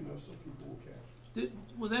sexy enough so people will care?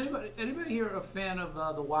 Was anybody here a fan of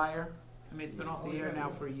The Wire? I mean, it's been off the air now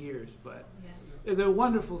for years, but it's a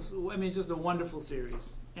wonderful. I mean, it's just a wonderful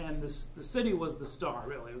series. And the city was the star,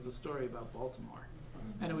 really. It was a story about Baltimore,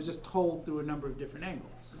 and it was just told through a number of different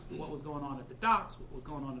angles. What was going on at the docks? What was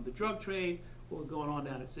going on in the drug trade? What was going on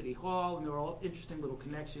down at City Hall? And there were all interesting little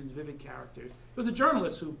connections, vivid characters. It was a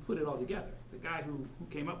journalist who put it all together. The guy who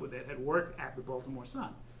came up with it had worked at the Baltimore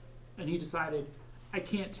Sun, and he decided, I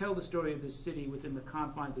can't tell the story of this city within the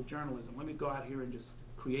confines of journalism. Let me go out here and just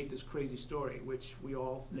create this crazy story, which we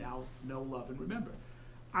all now know, love, and remember.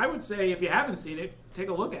 I would say, if you haven't seen it, take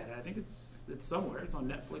a look at it. I think it's somewhere. It's on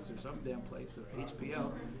Netflix or some damn place, or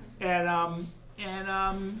HBO.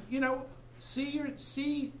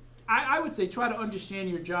 I would say try to understand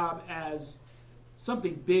your job as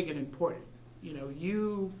something big and important.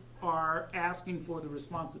 You are asking for the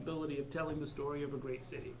responsibility of telling the story of a great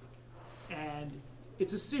city. And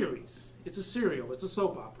it's a series. It's a serial. It's a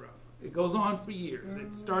soap opera. It goes on for years.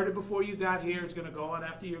 It started before you got here. It's going to go on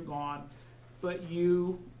after you're gone. But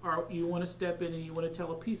you want to step in and you want to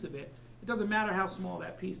tell a piece of it. It doesn't matter how small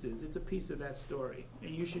that piece is. It's a piece of that story.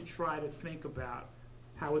 And you should try to think about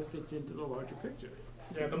how it fits into the larger picture.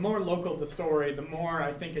 Yeah, the more local the story, the more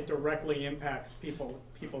I think it directly impacts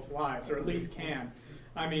people's lives, or at least can.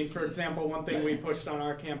 I mean, for example, one thing we pushed on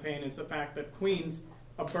our campaign is the fact that Queens,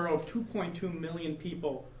 a borough of 2.2 million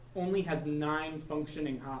people, only has 9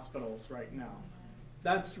 functioning hospitals right now.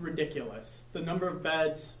 That's ridiculous. The number of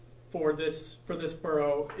beds for this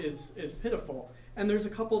borough is pitiful, and there's a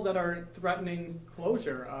couple that are threatening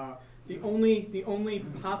closure. The only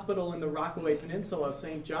hospital in the Rockaway Peninsula,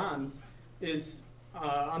 St. John's, is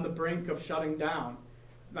on the brink of shutting down.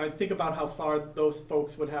 I think about how far those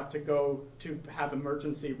folks would have to go to have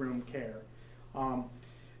emergency room care.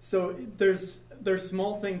 So there's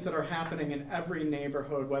small things that are happening in every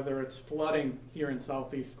neighborhood, whether it's flooding here in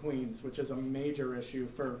Southeast Queens, which is a major issue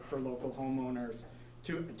for local homeowners,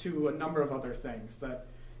 to a number of other things that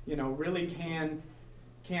really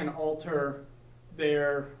can alter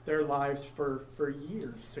their lives for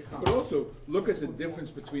years to come. But also, look at the difference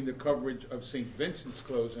between the coverage of St. Vincent's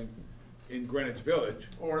closing in Greenwich Village,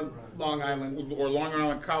 or Long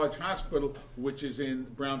Island College Hospital, which is in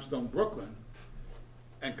Brownstone, Brooklyn,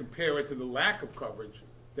 and compare it to the lack of coverage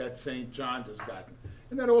that St. John's has gotten.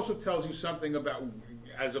 And that also tells you something about,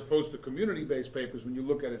 as opposed to community-based papers, when you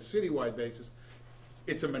look at a citywide basis,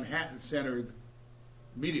 it's a Manhattan-centered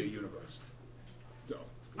media universe. So,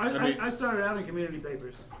 I mean, I started out in community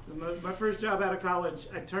papers. My first job out of college,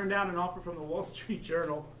 I turned down an offer from the Wall Street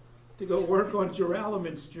Journal to go work on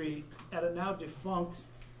Joralemon Street at a now defunct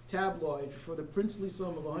tabloid for the princely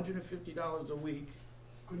sum of $150 a week.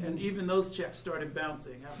 And even those checks started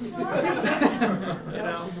bouncing. You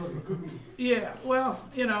know? Yeah, well,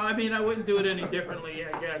 you know, I mean, I wouldn't do it any differently,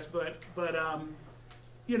 I guess, but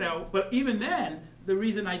you know, but even then, the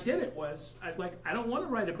reason I did it was, I was like, I don't want to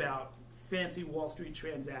write about fancy Wall Street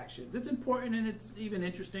transactions. It's important and it's even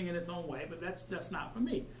interesting in its own way, but that's not for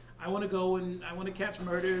me. I want to go and I want to catch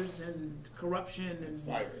murders and corruption and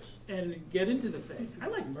fires and get into the thing. I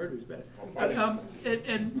like murders better. And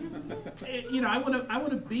You know, I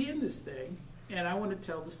want to be in this thing, and I want to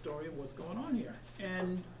tell the story of what's going on here.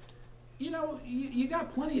 And you know, you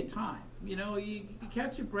got plenty of time. You know, you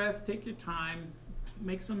catch your breath, take your time,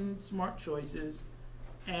 make some smart choices,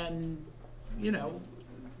 and you know,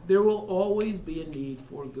 there will always be a need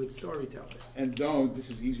for good storytellers. And this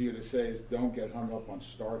is easier to say, is don't get hung up on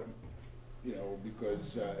stardom, you know,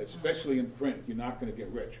 because especially in print, you're not going to get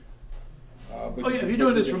rich. But if you're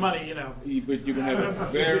doing this for money, you know. But you can have a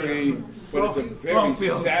very,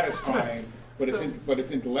 satisfying, but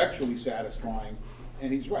it's intellectually satisfying,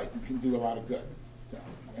 and he's right, you can do a lot of good. So,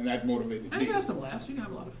 and that motivated me. And you can have some laughs, you can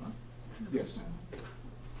have a lot of fun. Yes.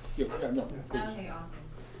 Yeah, no, please. Okay,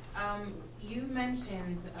 awesome. You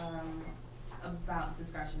mentioned about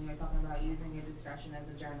discretion. You were talking about using your discretion as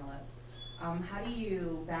a journalist. How do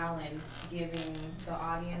you balance giving the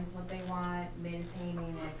audience what they want,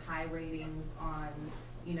 maintaining like high ratings on,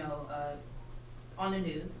 you know, on the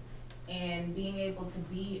news, and being able to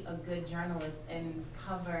be a good journalist and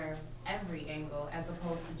cover every angle as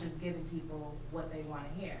opposed to just giving people what they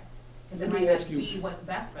want to hear? Because it might not be what's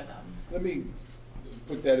best for them. Let me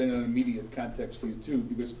put that in an immediate context for you too,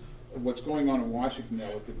 because what's going on in Washington now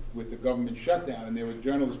with the government shutdown, and there were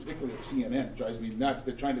journalists, particularly at CNN, drives me nuts.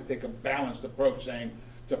 They're trying to take a balanced approach, saying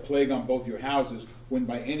it's a plague on both your houses, when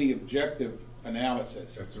by any objective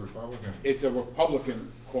analysis, it's a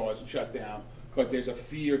Republican caused shutdown, but there's a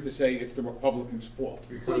fear to say it's the Republicans' fault.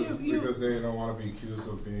 Because they don't want to be accused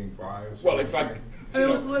of being biased. Well, it's like, you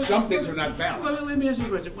know, some things are not balanced. Well, let me ask you a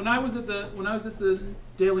question. When I was at the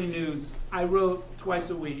Daily News, I wrote twice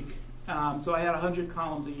a week. So I had 100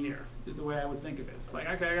 columns a year, is the way I would think of it. It's like,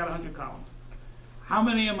 okay, I got 100 columns. How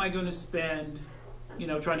many am I going to spend, you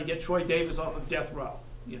know, trying to get Troy Davis off of death row?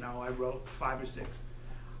 You know, I wrote 5 or 6.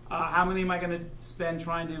 How many am I going to spend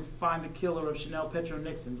trying to find the killer of Chanel Petro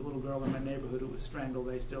Nixon, the little girl in my neighborhood who was strangled?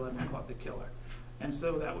 They still haven't caught the killer. And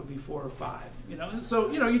so that would be 4 or 5. You know, and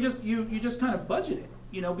so, you know, you just kind of budget it,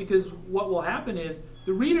 you know, because what will happen is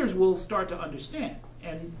the readers will start to understand.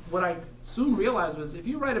 And what I soon realized was, if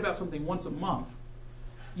you write about something once a month,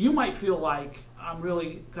 you might feel like I'm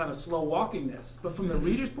really kind of slow walking this. But from the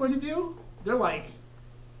reader's point of view, they're like,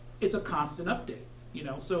 it's a constant update. You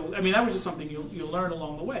know, so I mean, that was just something you learn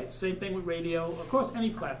along the way. Same thing with radio, across any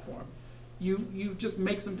platform. You just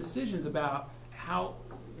make some decisions about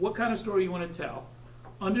what kind of story you want to tell.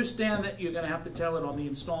 Understand that you're going to have to tell it on the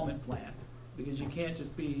installment plan, because you can't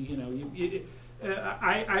just be, you know,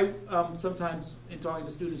 I sometimes, in talking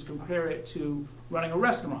to students, compare it to running a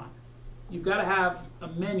restaurant. You've got to have a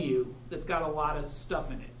menu that's got a lot of stuff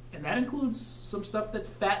in it. And that includes some stuff that's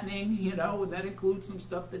fattening, you know, and that includes some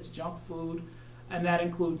stuff that's junk food, and that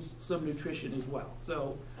includes some nutrition as well.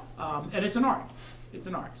 So, and it's an art. It's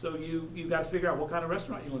an art. So you've got to figure out what kind of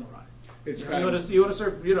restaurant you want to run. You want to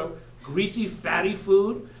serve, you know, greasy, fatty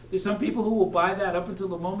food. There's some people who will buy that up until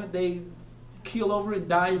the moment they keel over and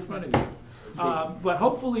die in front of you. But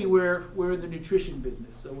hopefully we're in the nutrition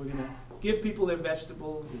business, so we're going to give people their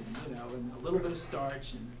vegetables and, you know, and a little bit of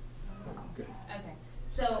starch. And okay.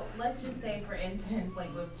 So let's just say, for instance,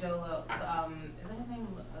 like with Jolo, is that his name?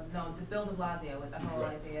 No, it's Bill de Blasio, with the whole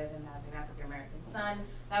idea of him having an African American son.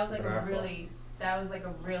 That was like a really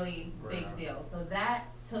big deal. So that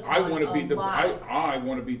took I want to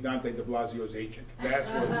be Dante de Blasio's agent.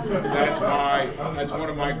 That's one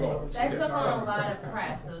of my goals. That took on a lot of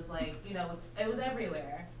press. It was like, you know, it was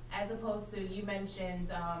everywhere. As opposed to, you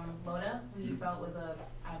mentioned Loda, who you felt was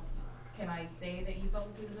can I say that you felt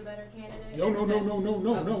he was a better candidate?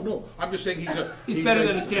 No. I'm just saying he's better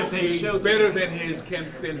than his campaign shows. He's better than his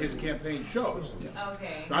campaign shows.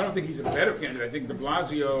 Okay. I don't think he's a better candidate. I think de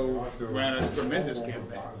Blasio ran a tremendous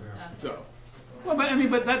campaign. So. Well,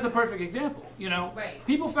 but that's a perfect example. You know, right.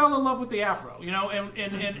 People fell in love with the afro. You know, and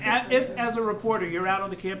if as a reporter you're out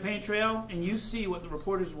on the campaign trail and you see what the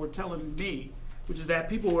reporters were telling me, which is that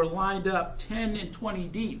people were lined up 10 and 20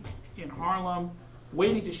 deep in Harlem,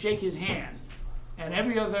 waiting to shake his hand, And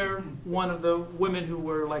every other one of the women who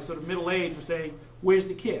were like sort of middle-aged were saying, where's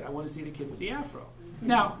the kid? I want to see the kid with the afro.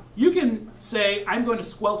 Now, you can say, I'm going to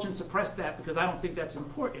squelch and suppress that because I don't think that's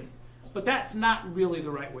important. But that's not really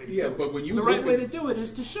the right way to do it. But when you the right way to do it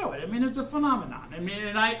is to show it. I mean, it's a phenomenon. I mean,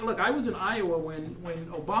 and I was in Iowa when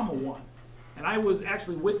Obama won. And I was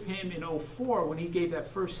actually with him in '04 when he gave that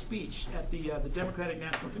first speech at the Democratic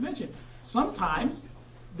National Convention. Sometimes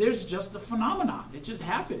there's just a phenomenon. It just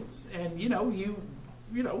happens. And,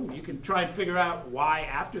 you can try and figure out why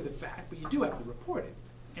after the fact, but you do have to report it.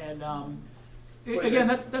 And again,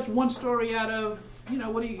 that's one story out of,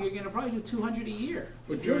 you're going to probably do 200 a year.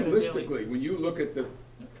 But journalistically, when you look at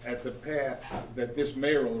the path that this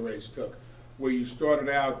mayoral race took, where you started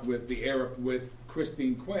out with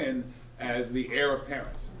Christine Quinn as the heir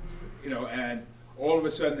apparent, and all of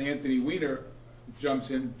a sudden Anthony Weiner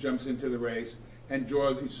jumps into the race, and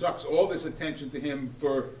he sucks all this attention to him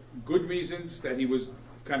for good reasons, that he was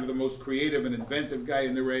kind of the most creative and inventive guy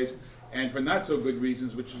in the race, and for not so good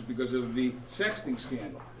reasons, which is because of the sexting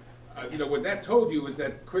scandal. What that told you is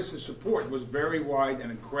that Chris's support was very wide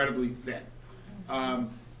and incredibly thin.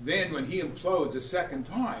 Then when he implodes a second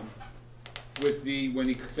time, when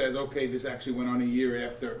he says, okay, this actually went on a year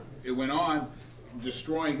after it went on,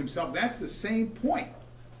 destroying himself, that's the same point.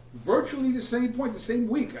 Virtually the same point, the same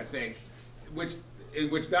week, I think, in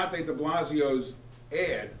which Dante de Blasio's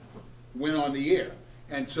ad went on the air.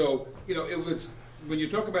 And so, it was, when you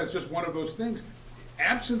talk about it's just one of those things,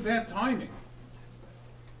 absent that timing,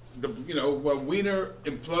 when Weiner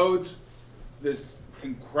implodes, this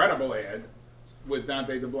incredible ad with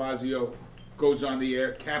Dante de Blasio goes on the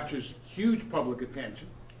air, captures huge public attention.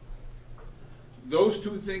 Those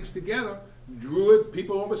two things together drew it.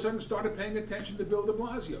 People all of a sudden started paying attention to Bill de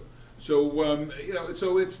Blasio. So,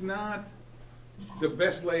 so it's not the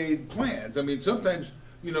best laid plans. I mean, sometimes,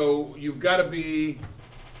 you've got to be,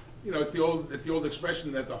 it's the old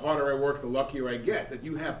expression that the harder I work, the luckier I get. That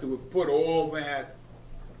you have to have put all that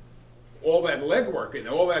legwork and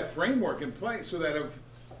all that framework in place so that if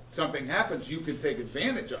something happens, you can take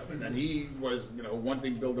advantage of it. And he was, one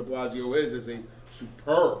thing Bill de Blasio is a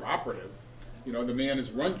superb operative. The man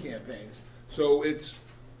has run campaigns. So it's,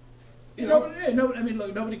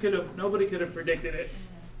 nobody could have predicted it.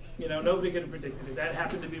 Nobody could have predicted it. That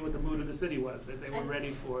happened to be what the mood of the city was, that they were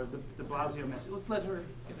ready for the de Blasio message. Let's let her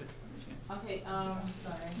get a chance. Okay,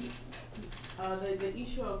 sorry. The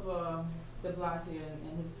issue of de Blasio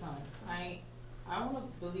and his son, I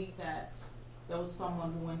want to believe that there was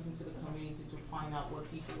someone who went into the community to find out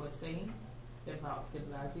what people were saying about de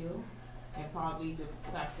Blasio, and probably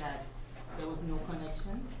the fact that there was no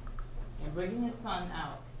connection. And bringing his son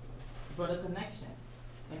out brought a connection,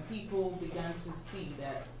 and people began to see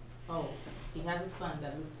that, oh, he has a son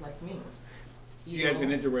that looks like me. He has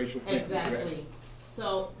an interracial family. Exactly. Right?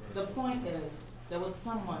 So the point is, there was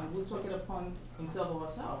someone who took it upon himself or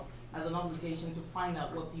herself as an obligation to find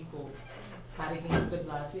out what people had against de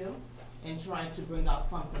Blasio and try to bring out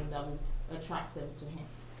something that would attract them to him.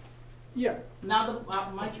 Yeah. Now,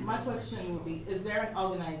 my question would be, is there an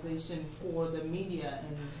organization for the media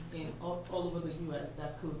in all over the U.S.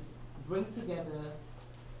 that could bring together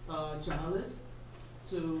journalists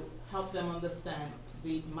to help them understand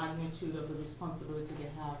the magnitude of the responsibility they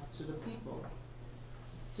have to the people,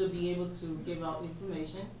 to be able to give out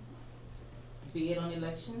information, be it on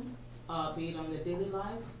election, be it on their daily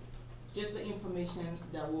lives, just the information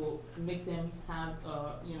that will make them have,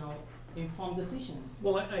 informed decisions.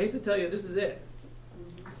 Well, I hate to tell you, this is it.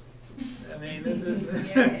 I mean, this is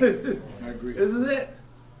I agree. This is it.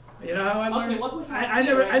 You know how I learned? Okay, what would I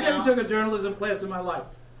never took a journalism class in my life.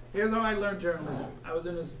 Here's how I learned journalism. I was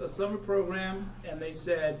in a summer program, and they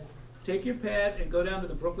said, take your pad and go down to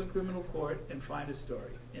the Brooklyn Criminal Court and find a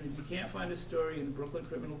story. And if you can't find a story in the Brooklyn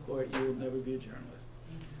Criminal Court, you will never be a journalist.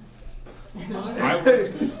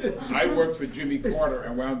 I worked for Jimmy Carter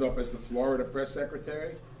and wound up as the Florida press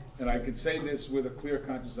secretary. And I can say this with a clear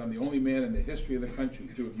conscience, I'm the only man in the history of the country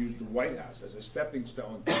to have used the White House as a stepping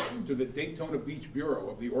stone to the Daytona Beach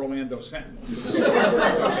Bureau of the Orlando Sentinel. So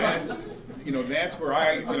that's where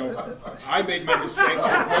I made my mistakes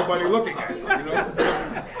with nobody looking at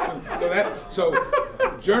it, So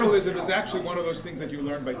journalism is actually one of those things that you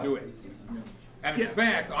learn by doing. And in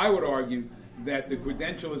fact, I would argue that the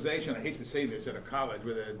credentialization, I hate to say this at a college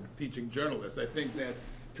with a teaching journalist, I think that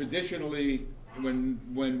traditionally,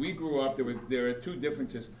 when we grew up, there are two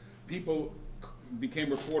differences. People became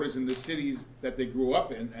reporters in the cities that they grew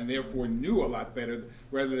up in, and therefore knew a lot better,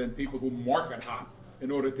 rather than people who market hop in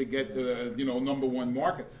order to get to the #1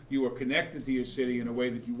 market. You were connected to your city in a way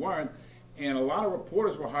that you weren't, And a lot of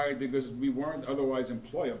reporters were hired because we weren't otherwise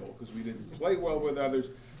employable, because we didn't play well with others.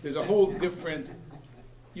 There's a whole different,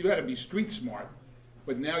 you got to be street smart,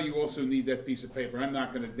 but now you also need that piece of paper. I'm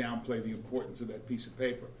not going to downplay the importance of that piece of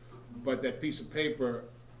paper, but that piece of paper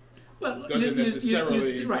doesn't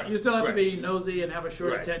necessarily. Right, you still have to right. be nosy and have a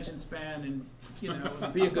short Right. attention span, and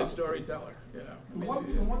and be a good storyteller. The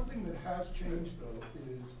one thing that has changed,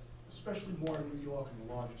 though, is, especially more in New York and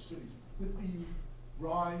the larger cities, with the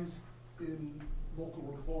rise in local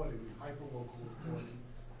reporting, hyper-local reporting,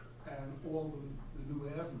 and all the new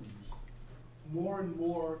avenues, more and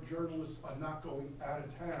more journalists are not going out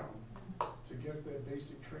of town to get their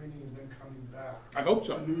basic training and then coming back I hope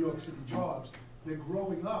so. to New York City jobs. They're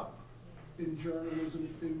growing up in journalism,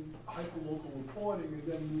 in hyper-local reporting, and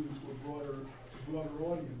then moving to a broader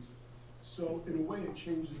audience. So in a way, it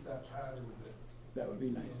changes that pattern a bit. That would be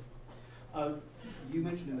nice. You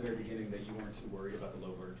mentioned in the very beginning that you weren't too worried about the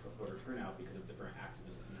low voter turnout because of different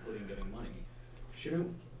activism, including giving money.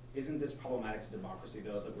 Isn't this problematic to democracy,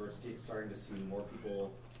 though, that we're starting to see more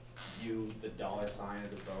people view the dollar sign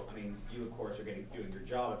as a vote? I mean, you, of course, are doing your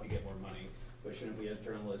job if you get more money, but shouldn't we as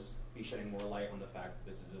journalists be shedding more light on the fact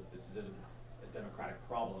that this is a democratic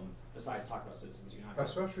problem, besides talking about Citizens United?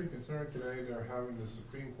 Especially considering today they're having the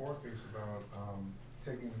Supreme Court case about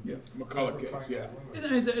taking McCulloch case, yeah.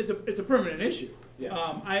 It's a permanent issue.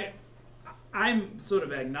 Yeah. I'm sort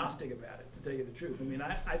of agnostic about it, to tell you the truth. I mean,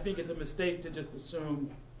 I think it's a mistake to just assume,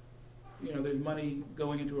 there's money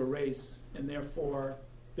going into a race and therefore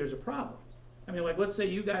there's a problem. I mean, like, let's say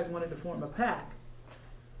you guys wanted to form a PAC.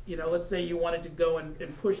 Let's say you wanted to go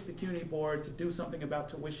and push the CUNY board to do something about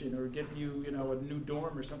tuition or get you, a new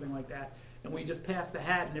dorm or something like that, and we just passed the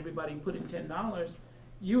hat and everybody put in $10,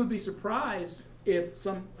 you would be surprised if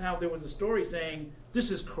somehow there was a story saying this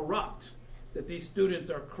is corrupt, that these students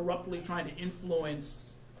are corruptly trying to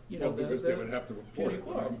influence, because they would have to report it.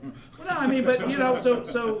 Well, no, I mean, but so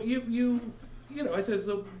I said,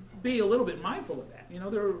 so be a little bit mindful of that.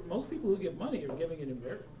 Most people who give money are giving it in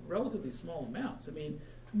relatively small amounts. I mean,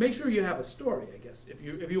 make sure you have a story, I guess, if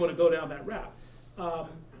you want to go down that route.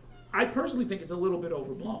 I personally think it's a little bit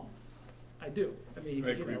overblown. I do. I mean, I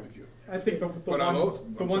agree with you. I think the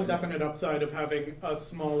one definite upside of having a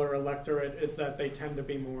smaller electorate is that they tend to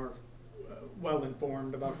be more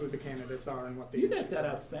well-informed about who the candidates are and what the You guys got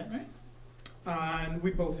outspent, right? And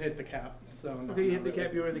we both hit the cap, so no. Okay, you hit the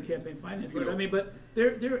cap. You were in the campaign finance board. I mean, but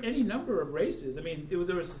there are any number of races. I mean,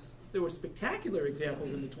 there were spectacular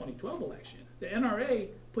examples in the 2012 election. The NRA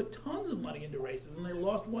put tons of money into races, and they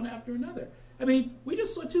lost one after another. I mean, we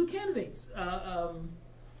just saw two candidates,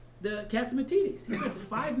 the Katz-Matidis. He spent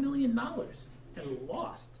 $5 million and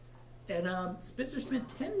lost. And Spitzer spent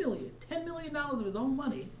 $10 million of his own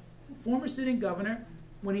money, former sitting governor.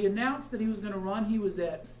 When he announced that he was going to run, he was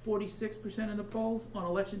at 46% in the polls. On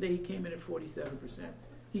election day, he came in at 47%.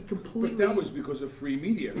 He completely... But that was because of free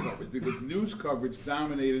media coverage, because news coverage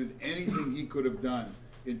dominated anything he could have done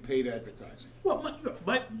in paid advertising. Well,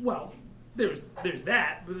 there's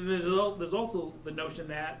that, but there's also the notion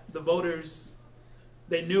that the voters,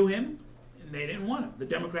 they knew him and they didn't want him. The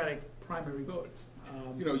Democratic primary voters.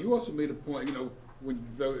 You also made a point. When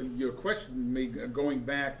your question going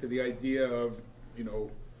back to the idea of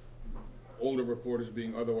older reporters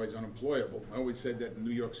being otherwise unemployable. I always said that in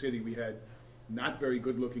New York City we had not very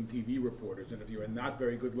good-looking TV reporters, and if you're a not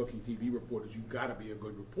very good-looking TV reporter, you've got to be a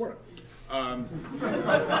good reporter. But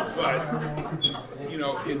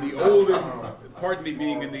in the olden, pardon me,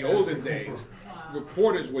 being in the olden days,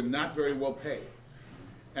 reporters were not very well paid.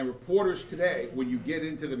 And reporters today, when you get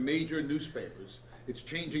into the major newspapers, it's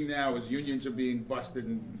changing now as unions are being busted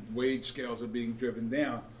and wage scales are being driven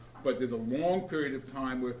down. But there's a long period of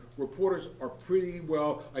time where reporters are pretty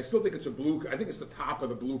well. I still think it's I think it's the top of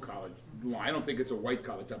the blue collar line. I don't think it's a white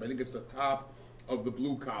collar job. I think it's the top of the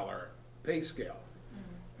blue collar pay scale.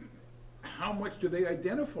 How much do they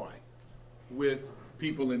identify with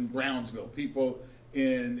people in Brownsville? People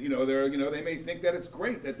in they may think that it's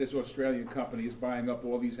great that this Australian company is buying up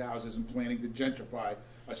all these houses and planning to gentrify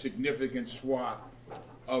a significant swath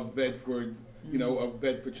of Bedford, of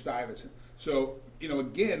Bedford-Stuyvesant. So,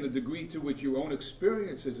 again, the degree to which your own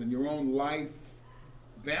experiences and your own life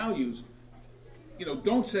values,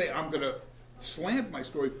 don't say I'm going to slant my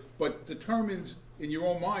story, but determines in your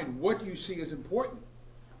own mind what you see as important.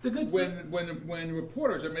 When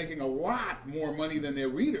reporters are making a lot more money than their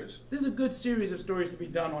readers. There's a good series of stories to be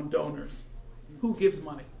done on donors. Who gives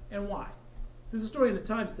money and why? There's a story in the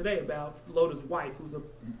Times today about Loda's wife, who's a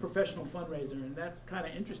professional fundraiser, and that's kind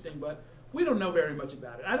of interesting, but we don't know very much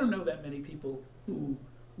about it. I don't know that many people who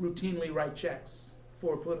routinely write checks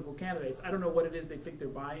for political candidates. I don't know what it is they think they're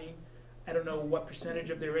buying. I don't know what percentage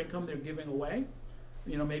of their income they're giving away.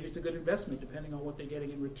 You know, maybe it's a good investment depending on what they're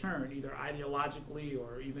getting in return, either ideologically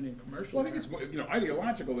or even in commercial. Well, I think it's, you know,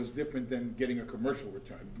 ideological is different than getting a commercial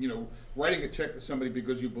return. You know, writing a check to somebody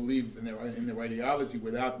because you believe in their ideology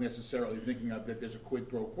without necessarily thinking of that there's a quid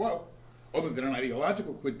pro quo, other than an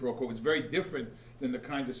ideological quid pro quo, is very different than the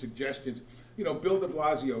kinds of suggestions. You know, Bill de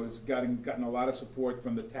Blasio has gotten a lot of support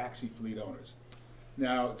from the taxi fleet owners.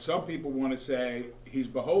 Now, some people want to say he's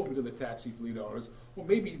beholden to the taxi fleet owners. Well,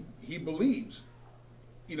 maybe he believes,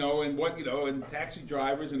 you know, in taxi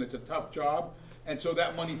drivers, and it's a tough job, and so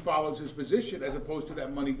that money follows his position as opposed to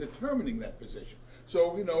that money determining that position.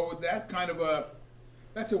 So, you know, that kind of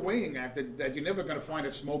that's a weighing act that you're never going to find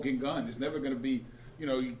a smoking gun. There's never going to be,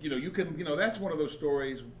 that's one of those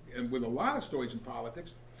stories, and with a lot of stories in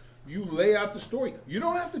politics, you lay out the story. You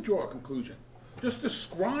don't have to draw a conclusion. Just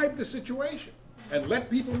describe the situation and let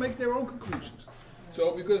people make their own conclusions.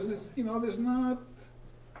 So, because there's not,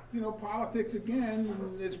 politics, again,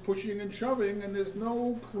 is pushing and shoving, and there's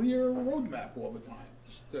no clear roadmap all the time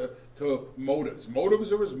to motives.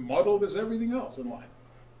 Motives are as muddled as everything else in life.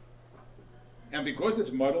 And because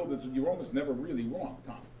it's muddled, you're almost never really wrong,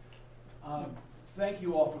 Tom. Thank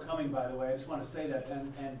you all for coming, by the way. I just want to say that,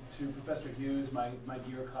 and to Professor Hughes, my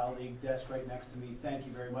dear colleague, desk right next to me, thank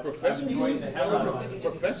you very much. Professor Hughes?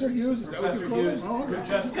 Professor Hughes? Is that what you call him? Oh, who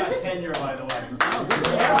just got tenure, by the way. It's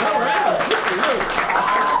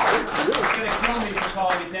going to kill me for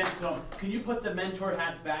calling attention to him. Can you put the mentor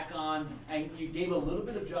hats back on? And you gave a little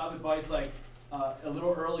bit of job advice, like a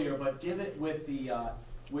little earlier, but give it with the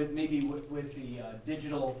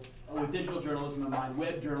digital journalism in mind,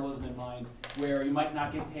 web journalism in mind, where you might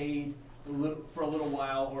not get paid for a little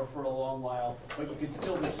while or for a long while, but you could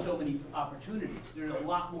still, there's so many opportunities. There's a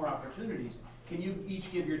lot more opportunities. Can you each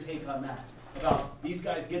give your take on that? About these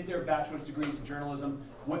guys get their bachelor's degrees in journalism,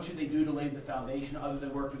 what should they do to lay the foundation other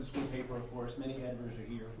than work for the school paper, of course? Many editors are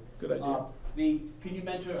here. Good idea. Can you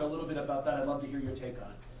mentor a little bit about that? I'd love to hear your take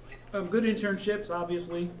on it. Good internships,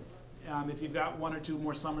 obviously. If you've got 1 or 2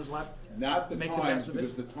 more summers left, not the make Times, the best of it.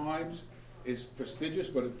 because the Times is prestigious,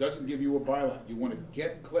 but it doesn't give you a byline. You want to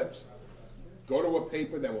get clips. Go to a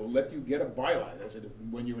paper that will let you get a byline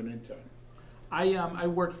when you're an intern. I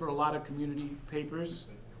worked for a lot of community papers,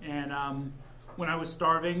 and when I was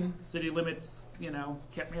starving, city limits,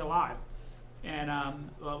 kept me alive. And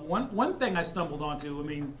one thing I stumbled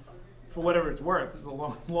onto, for whatever it's worth, it's a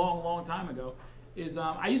long time ago, is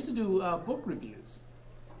I used to do book reviews.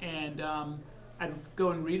 And I'd go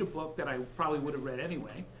and read a book that I probably would have read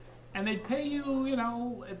anyway, and they'd pay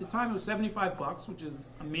you, at the time it was $75, which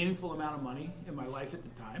is a meaningful amount of money in my life at the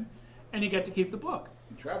time, and you get to keep the book.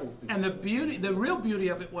 You travel. And the real beauty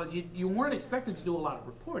of it was you weren't expected to do a lot of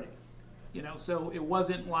reporting, so it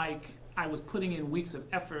wasn't like I was putting in weeks of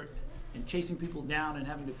effort and chasing people down and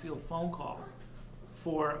having to field phone calls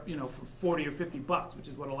for for $40 or $50, which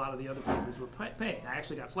is what a lot of the other papers were paying. I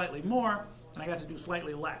actually got slightly more, and I got to do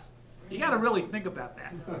slightly less. You got to really think about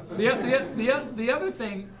that. The other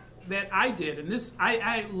thing that I did, and this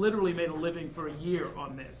I literally made a living for a year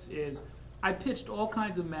on this, is I pitched all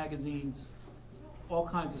kinds of magazines, all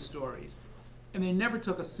kinds of stories, and they never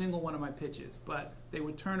took a single one of my pitches, but they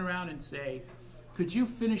would turn around and say, could you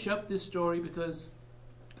finish up this story because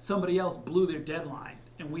somebody else blew their deadline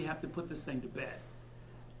and we have to put this thing to bed.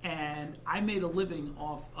 And I made a living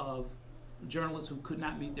off of journalists who could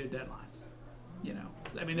not meet their deadlines.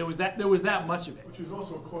 There was that much of it. Which is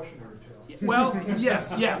also a cautionary tale. Well,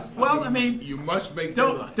 yes. Well, you must make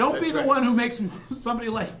don't be the one who makes somebody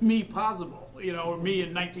like me possible, or me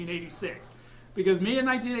in 1986, because me in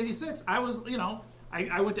 1986, I was,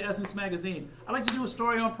 I went to Essence magazine. I'd like to do a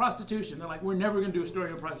story on prostitution. They're like, we're never going to do a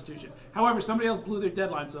story on prostitution. However, somebody else blew their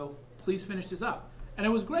deadline, so please finish this up. And it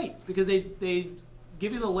was great because they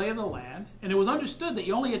give you the lay of the land, and it was understood that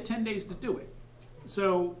you only had 10 days to do it.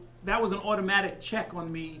 So that was an automatic check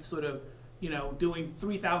on me, sort of, doing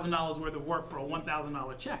 $3,000 worth of work for a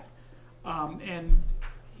 $1,000 check.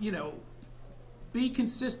 Be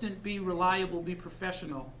consistent, be reliable, be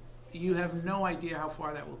professional. You have no idea how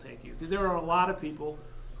far that will take you. Because there are a lot of people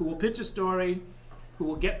who will pitch a story, who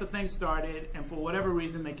will get the thing started, and for whatever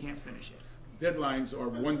reason, they can't finish it. Deadlines are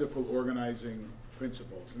wonderful organizing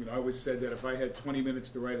principles. I always said that if I had 20 minutes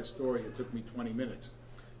to write a story, it took me 20 minutes.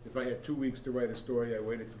 If I had 2 weeks to write a story, I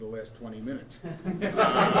waited for the last 20 minutes. But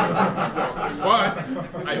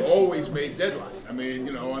I always made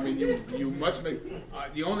deadlines. You must make.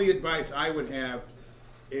 The only advice I would have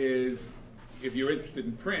is, if you're interested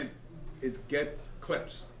in print, is get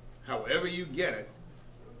clips. However you get it,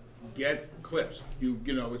 get clips.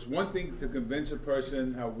 It's one thing to convince a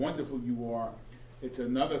person how wonderful you are, It's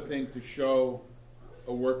another thing to show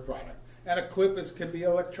a work product. And a clip can be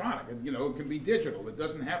electronic, and it can be digital. It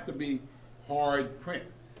doesn't have to be hard print.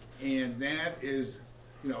 And that is,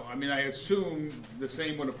 I assume the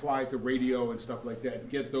same would apply to radio and stuff like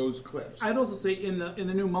that. Get those clips. I'd also say in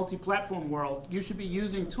the new multi-platform world, you should be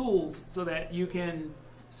using tools so that you can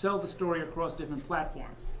sell the story across different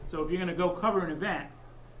platforms. So if you're going to go cover an event,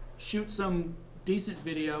 shoot some decent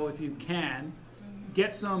video if you can,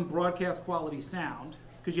 get some broadcast quality sound,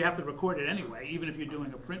 because you have to record it anyway, even if you're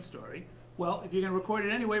doing a print story. Well, if you're going to record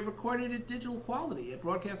it anyway, record it at digital quality, at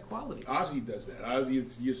broadcast quality. Ozzy does that.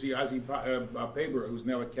 You see Ozzy Paber, who's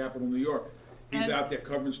now at Capital New York. He's out there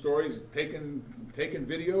covering stories, taking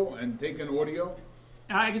video and taking audio.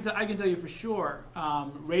 And I can tell you for sure,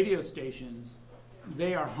 radio stations,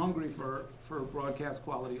 they are hungry for broadcast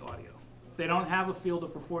quality audio. They don't have a field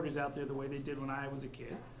of reporters out there the way they did when I was a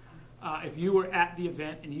kid. If you were at the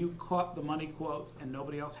event and you caught the money quote and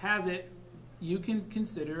nobody else has it, you can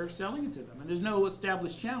consider selling it to them. And there's no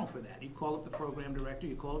established channel for that. You call up the program director,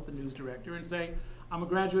 you call up the news director and say, I'm a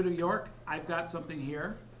graduate of York, I've got something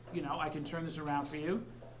here, I can turn this around for you.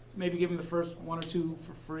 Maybe give them the first one or two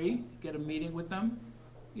for free, get a meeting with them,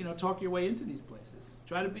 talk your way into these places.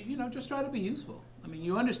 Try to be, just try to be useful.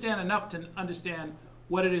 You understand enough to understand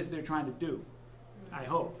what it is they're trying to do. I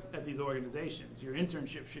hope, at these organizations. Your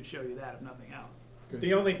internship should show you that, if nothing else.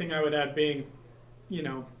 The only thing I would add, being,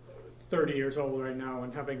 30 years old right now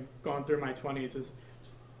and having gone through my 20s, is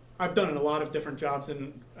I've done a lot of different jobs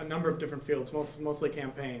in a number of different fields, mostly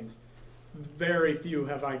campaigns. Very few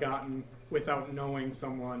have I gotten without knowing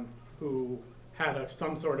someone who had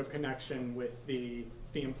some sort of connection with the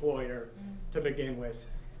employer to begin with.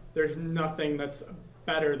 There's nothing that's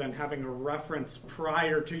better than having a reference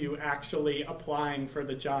prior to you actually applying for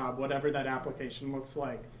the job, whatever that application looks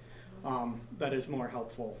like. That is more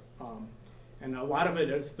helpful. And a lot of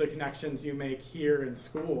it is the connections you make here in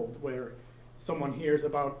school, where someone hears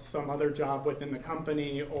about some other job within the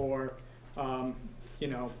company, or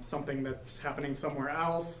something that's happening somewhere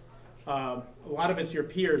else. A lot of it's your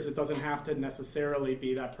peers. It doesn't have to necessarily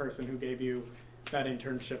be that person who gave you that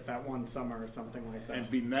internship that one summer or something like that.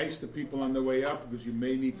 And be nice to people on the way up, because you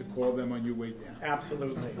may need to call them on your way down.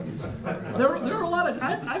 Absolutely. There are a lot of,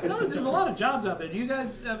 I've noticed there's a lot of jobs out there. Do you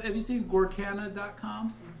guys, have you seen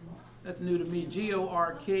Gorkana.com? That's new to me,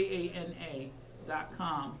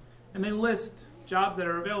 GORKANA.com. And they list jobs that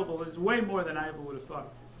are available. There's way more than I ever would have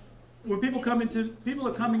thought. When people are coming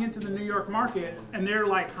into the New York market, and they're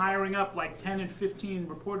like hiring up like 10 and 15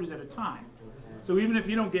 reporters at a time. So even if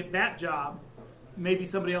you don't get that job, maybe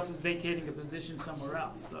somebody else is vacating a position somewhere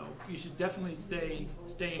else. So you should definitely stay engaged.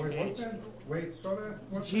 What's that? Wait, spell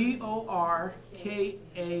that? GORKANA.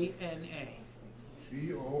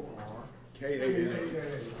 GORKANA.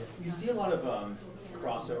 You see a lot of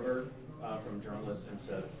crossover from journalists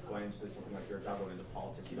into going into something like your job, going into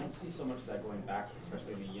politics. You don't see so much of that going back,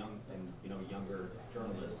 especially in the younger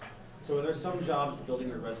journalists. So are there some jobs building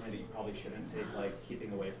your resume that you probably shouldn't take, like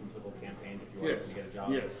keeping away from political campaigns if you want to get a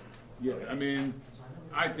job? Yes. Yeah.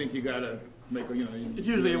 I think you got to make a, It's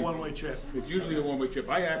usually a one-way trip. It's usually a one-way trip.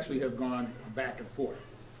 I actually have gone back and forth.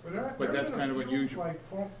 But that's kind of unusual. Like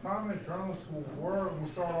prominent journalists who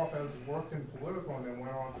started off as working political and then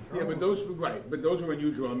went on to journalism. Yeah, but those are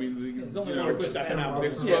unusual. There's only one Chris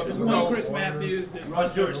Stephanopoulos. There's one Chris Matthews, there's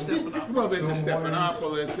one George Stephanopoulos. Well, there's a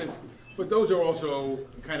Stephanopoulos, but those are also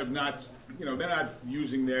kind of not,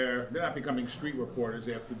 they're not becoming street reporters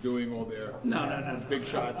after doing all their big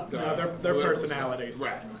shot. Their personalities.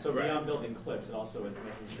 Right. So beyond building clips, it also is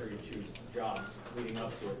making sure you choose jobs leading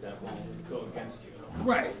up to it that won't go against you.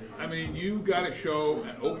 Right. You got to show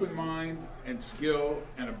an open mind and skill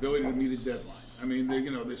and ability to meet a deadline.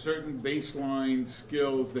 There's certain baseline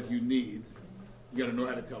skills that you need. You got to know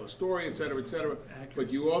how to tell a story, et cetera, et cetera. But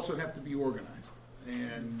you also have to be organized.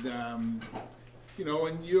 And, and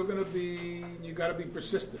you got to be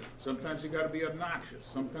persistent. Sometimes you got to be obnoxious.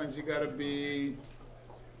 Sometimes you got to be,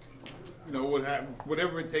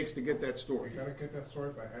 whatever it takes to get that story. You got to get that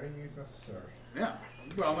story by any means necessary. Yeah.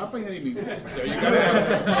 Well, not by any means necessary. You got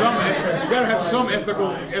to have some ethical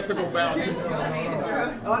balance.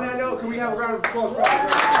 On that note, can we have a round of applause for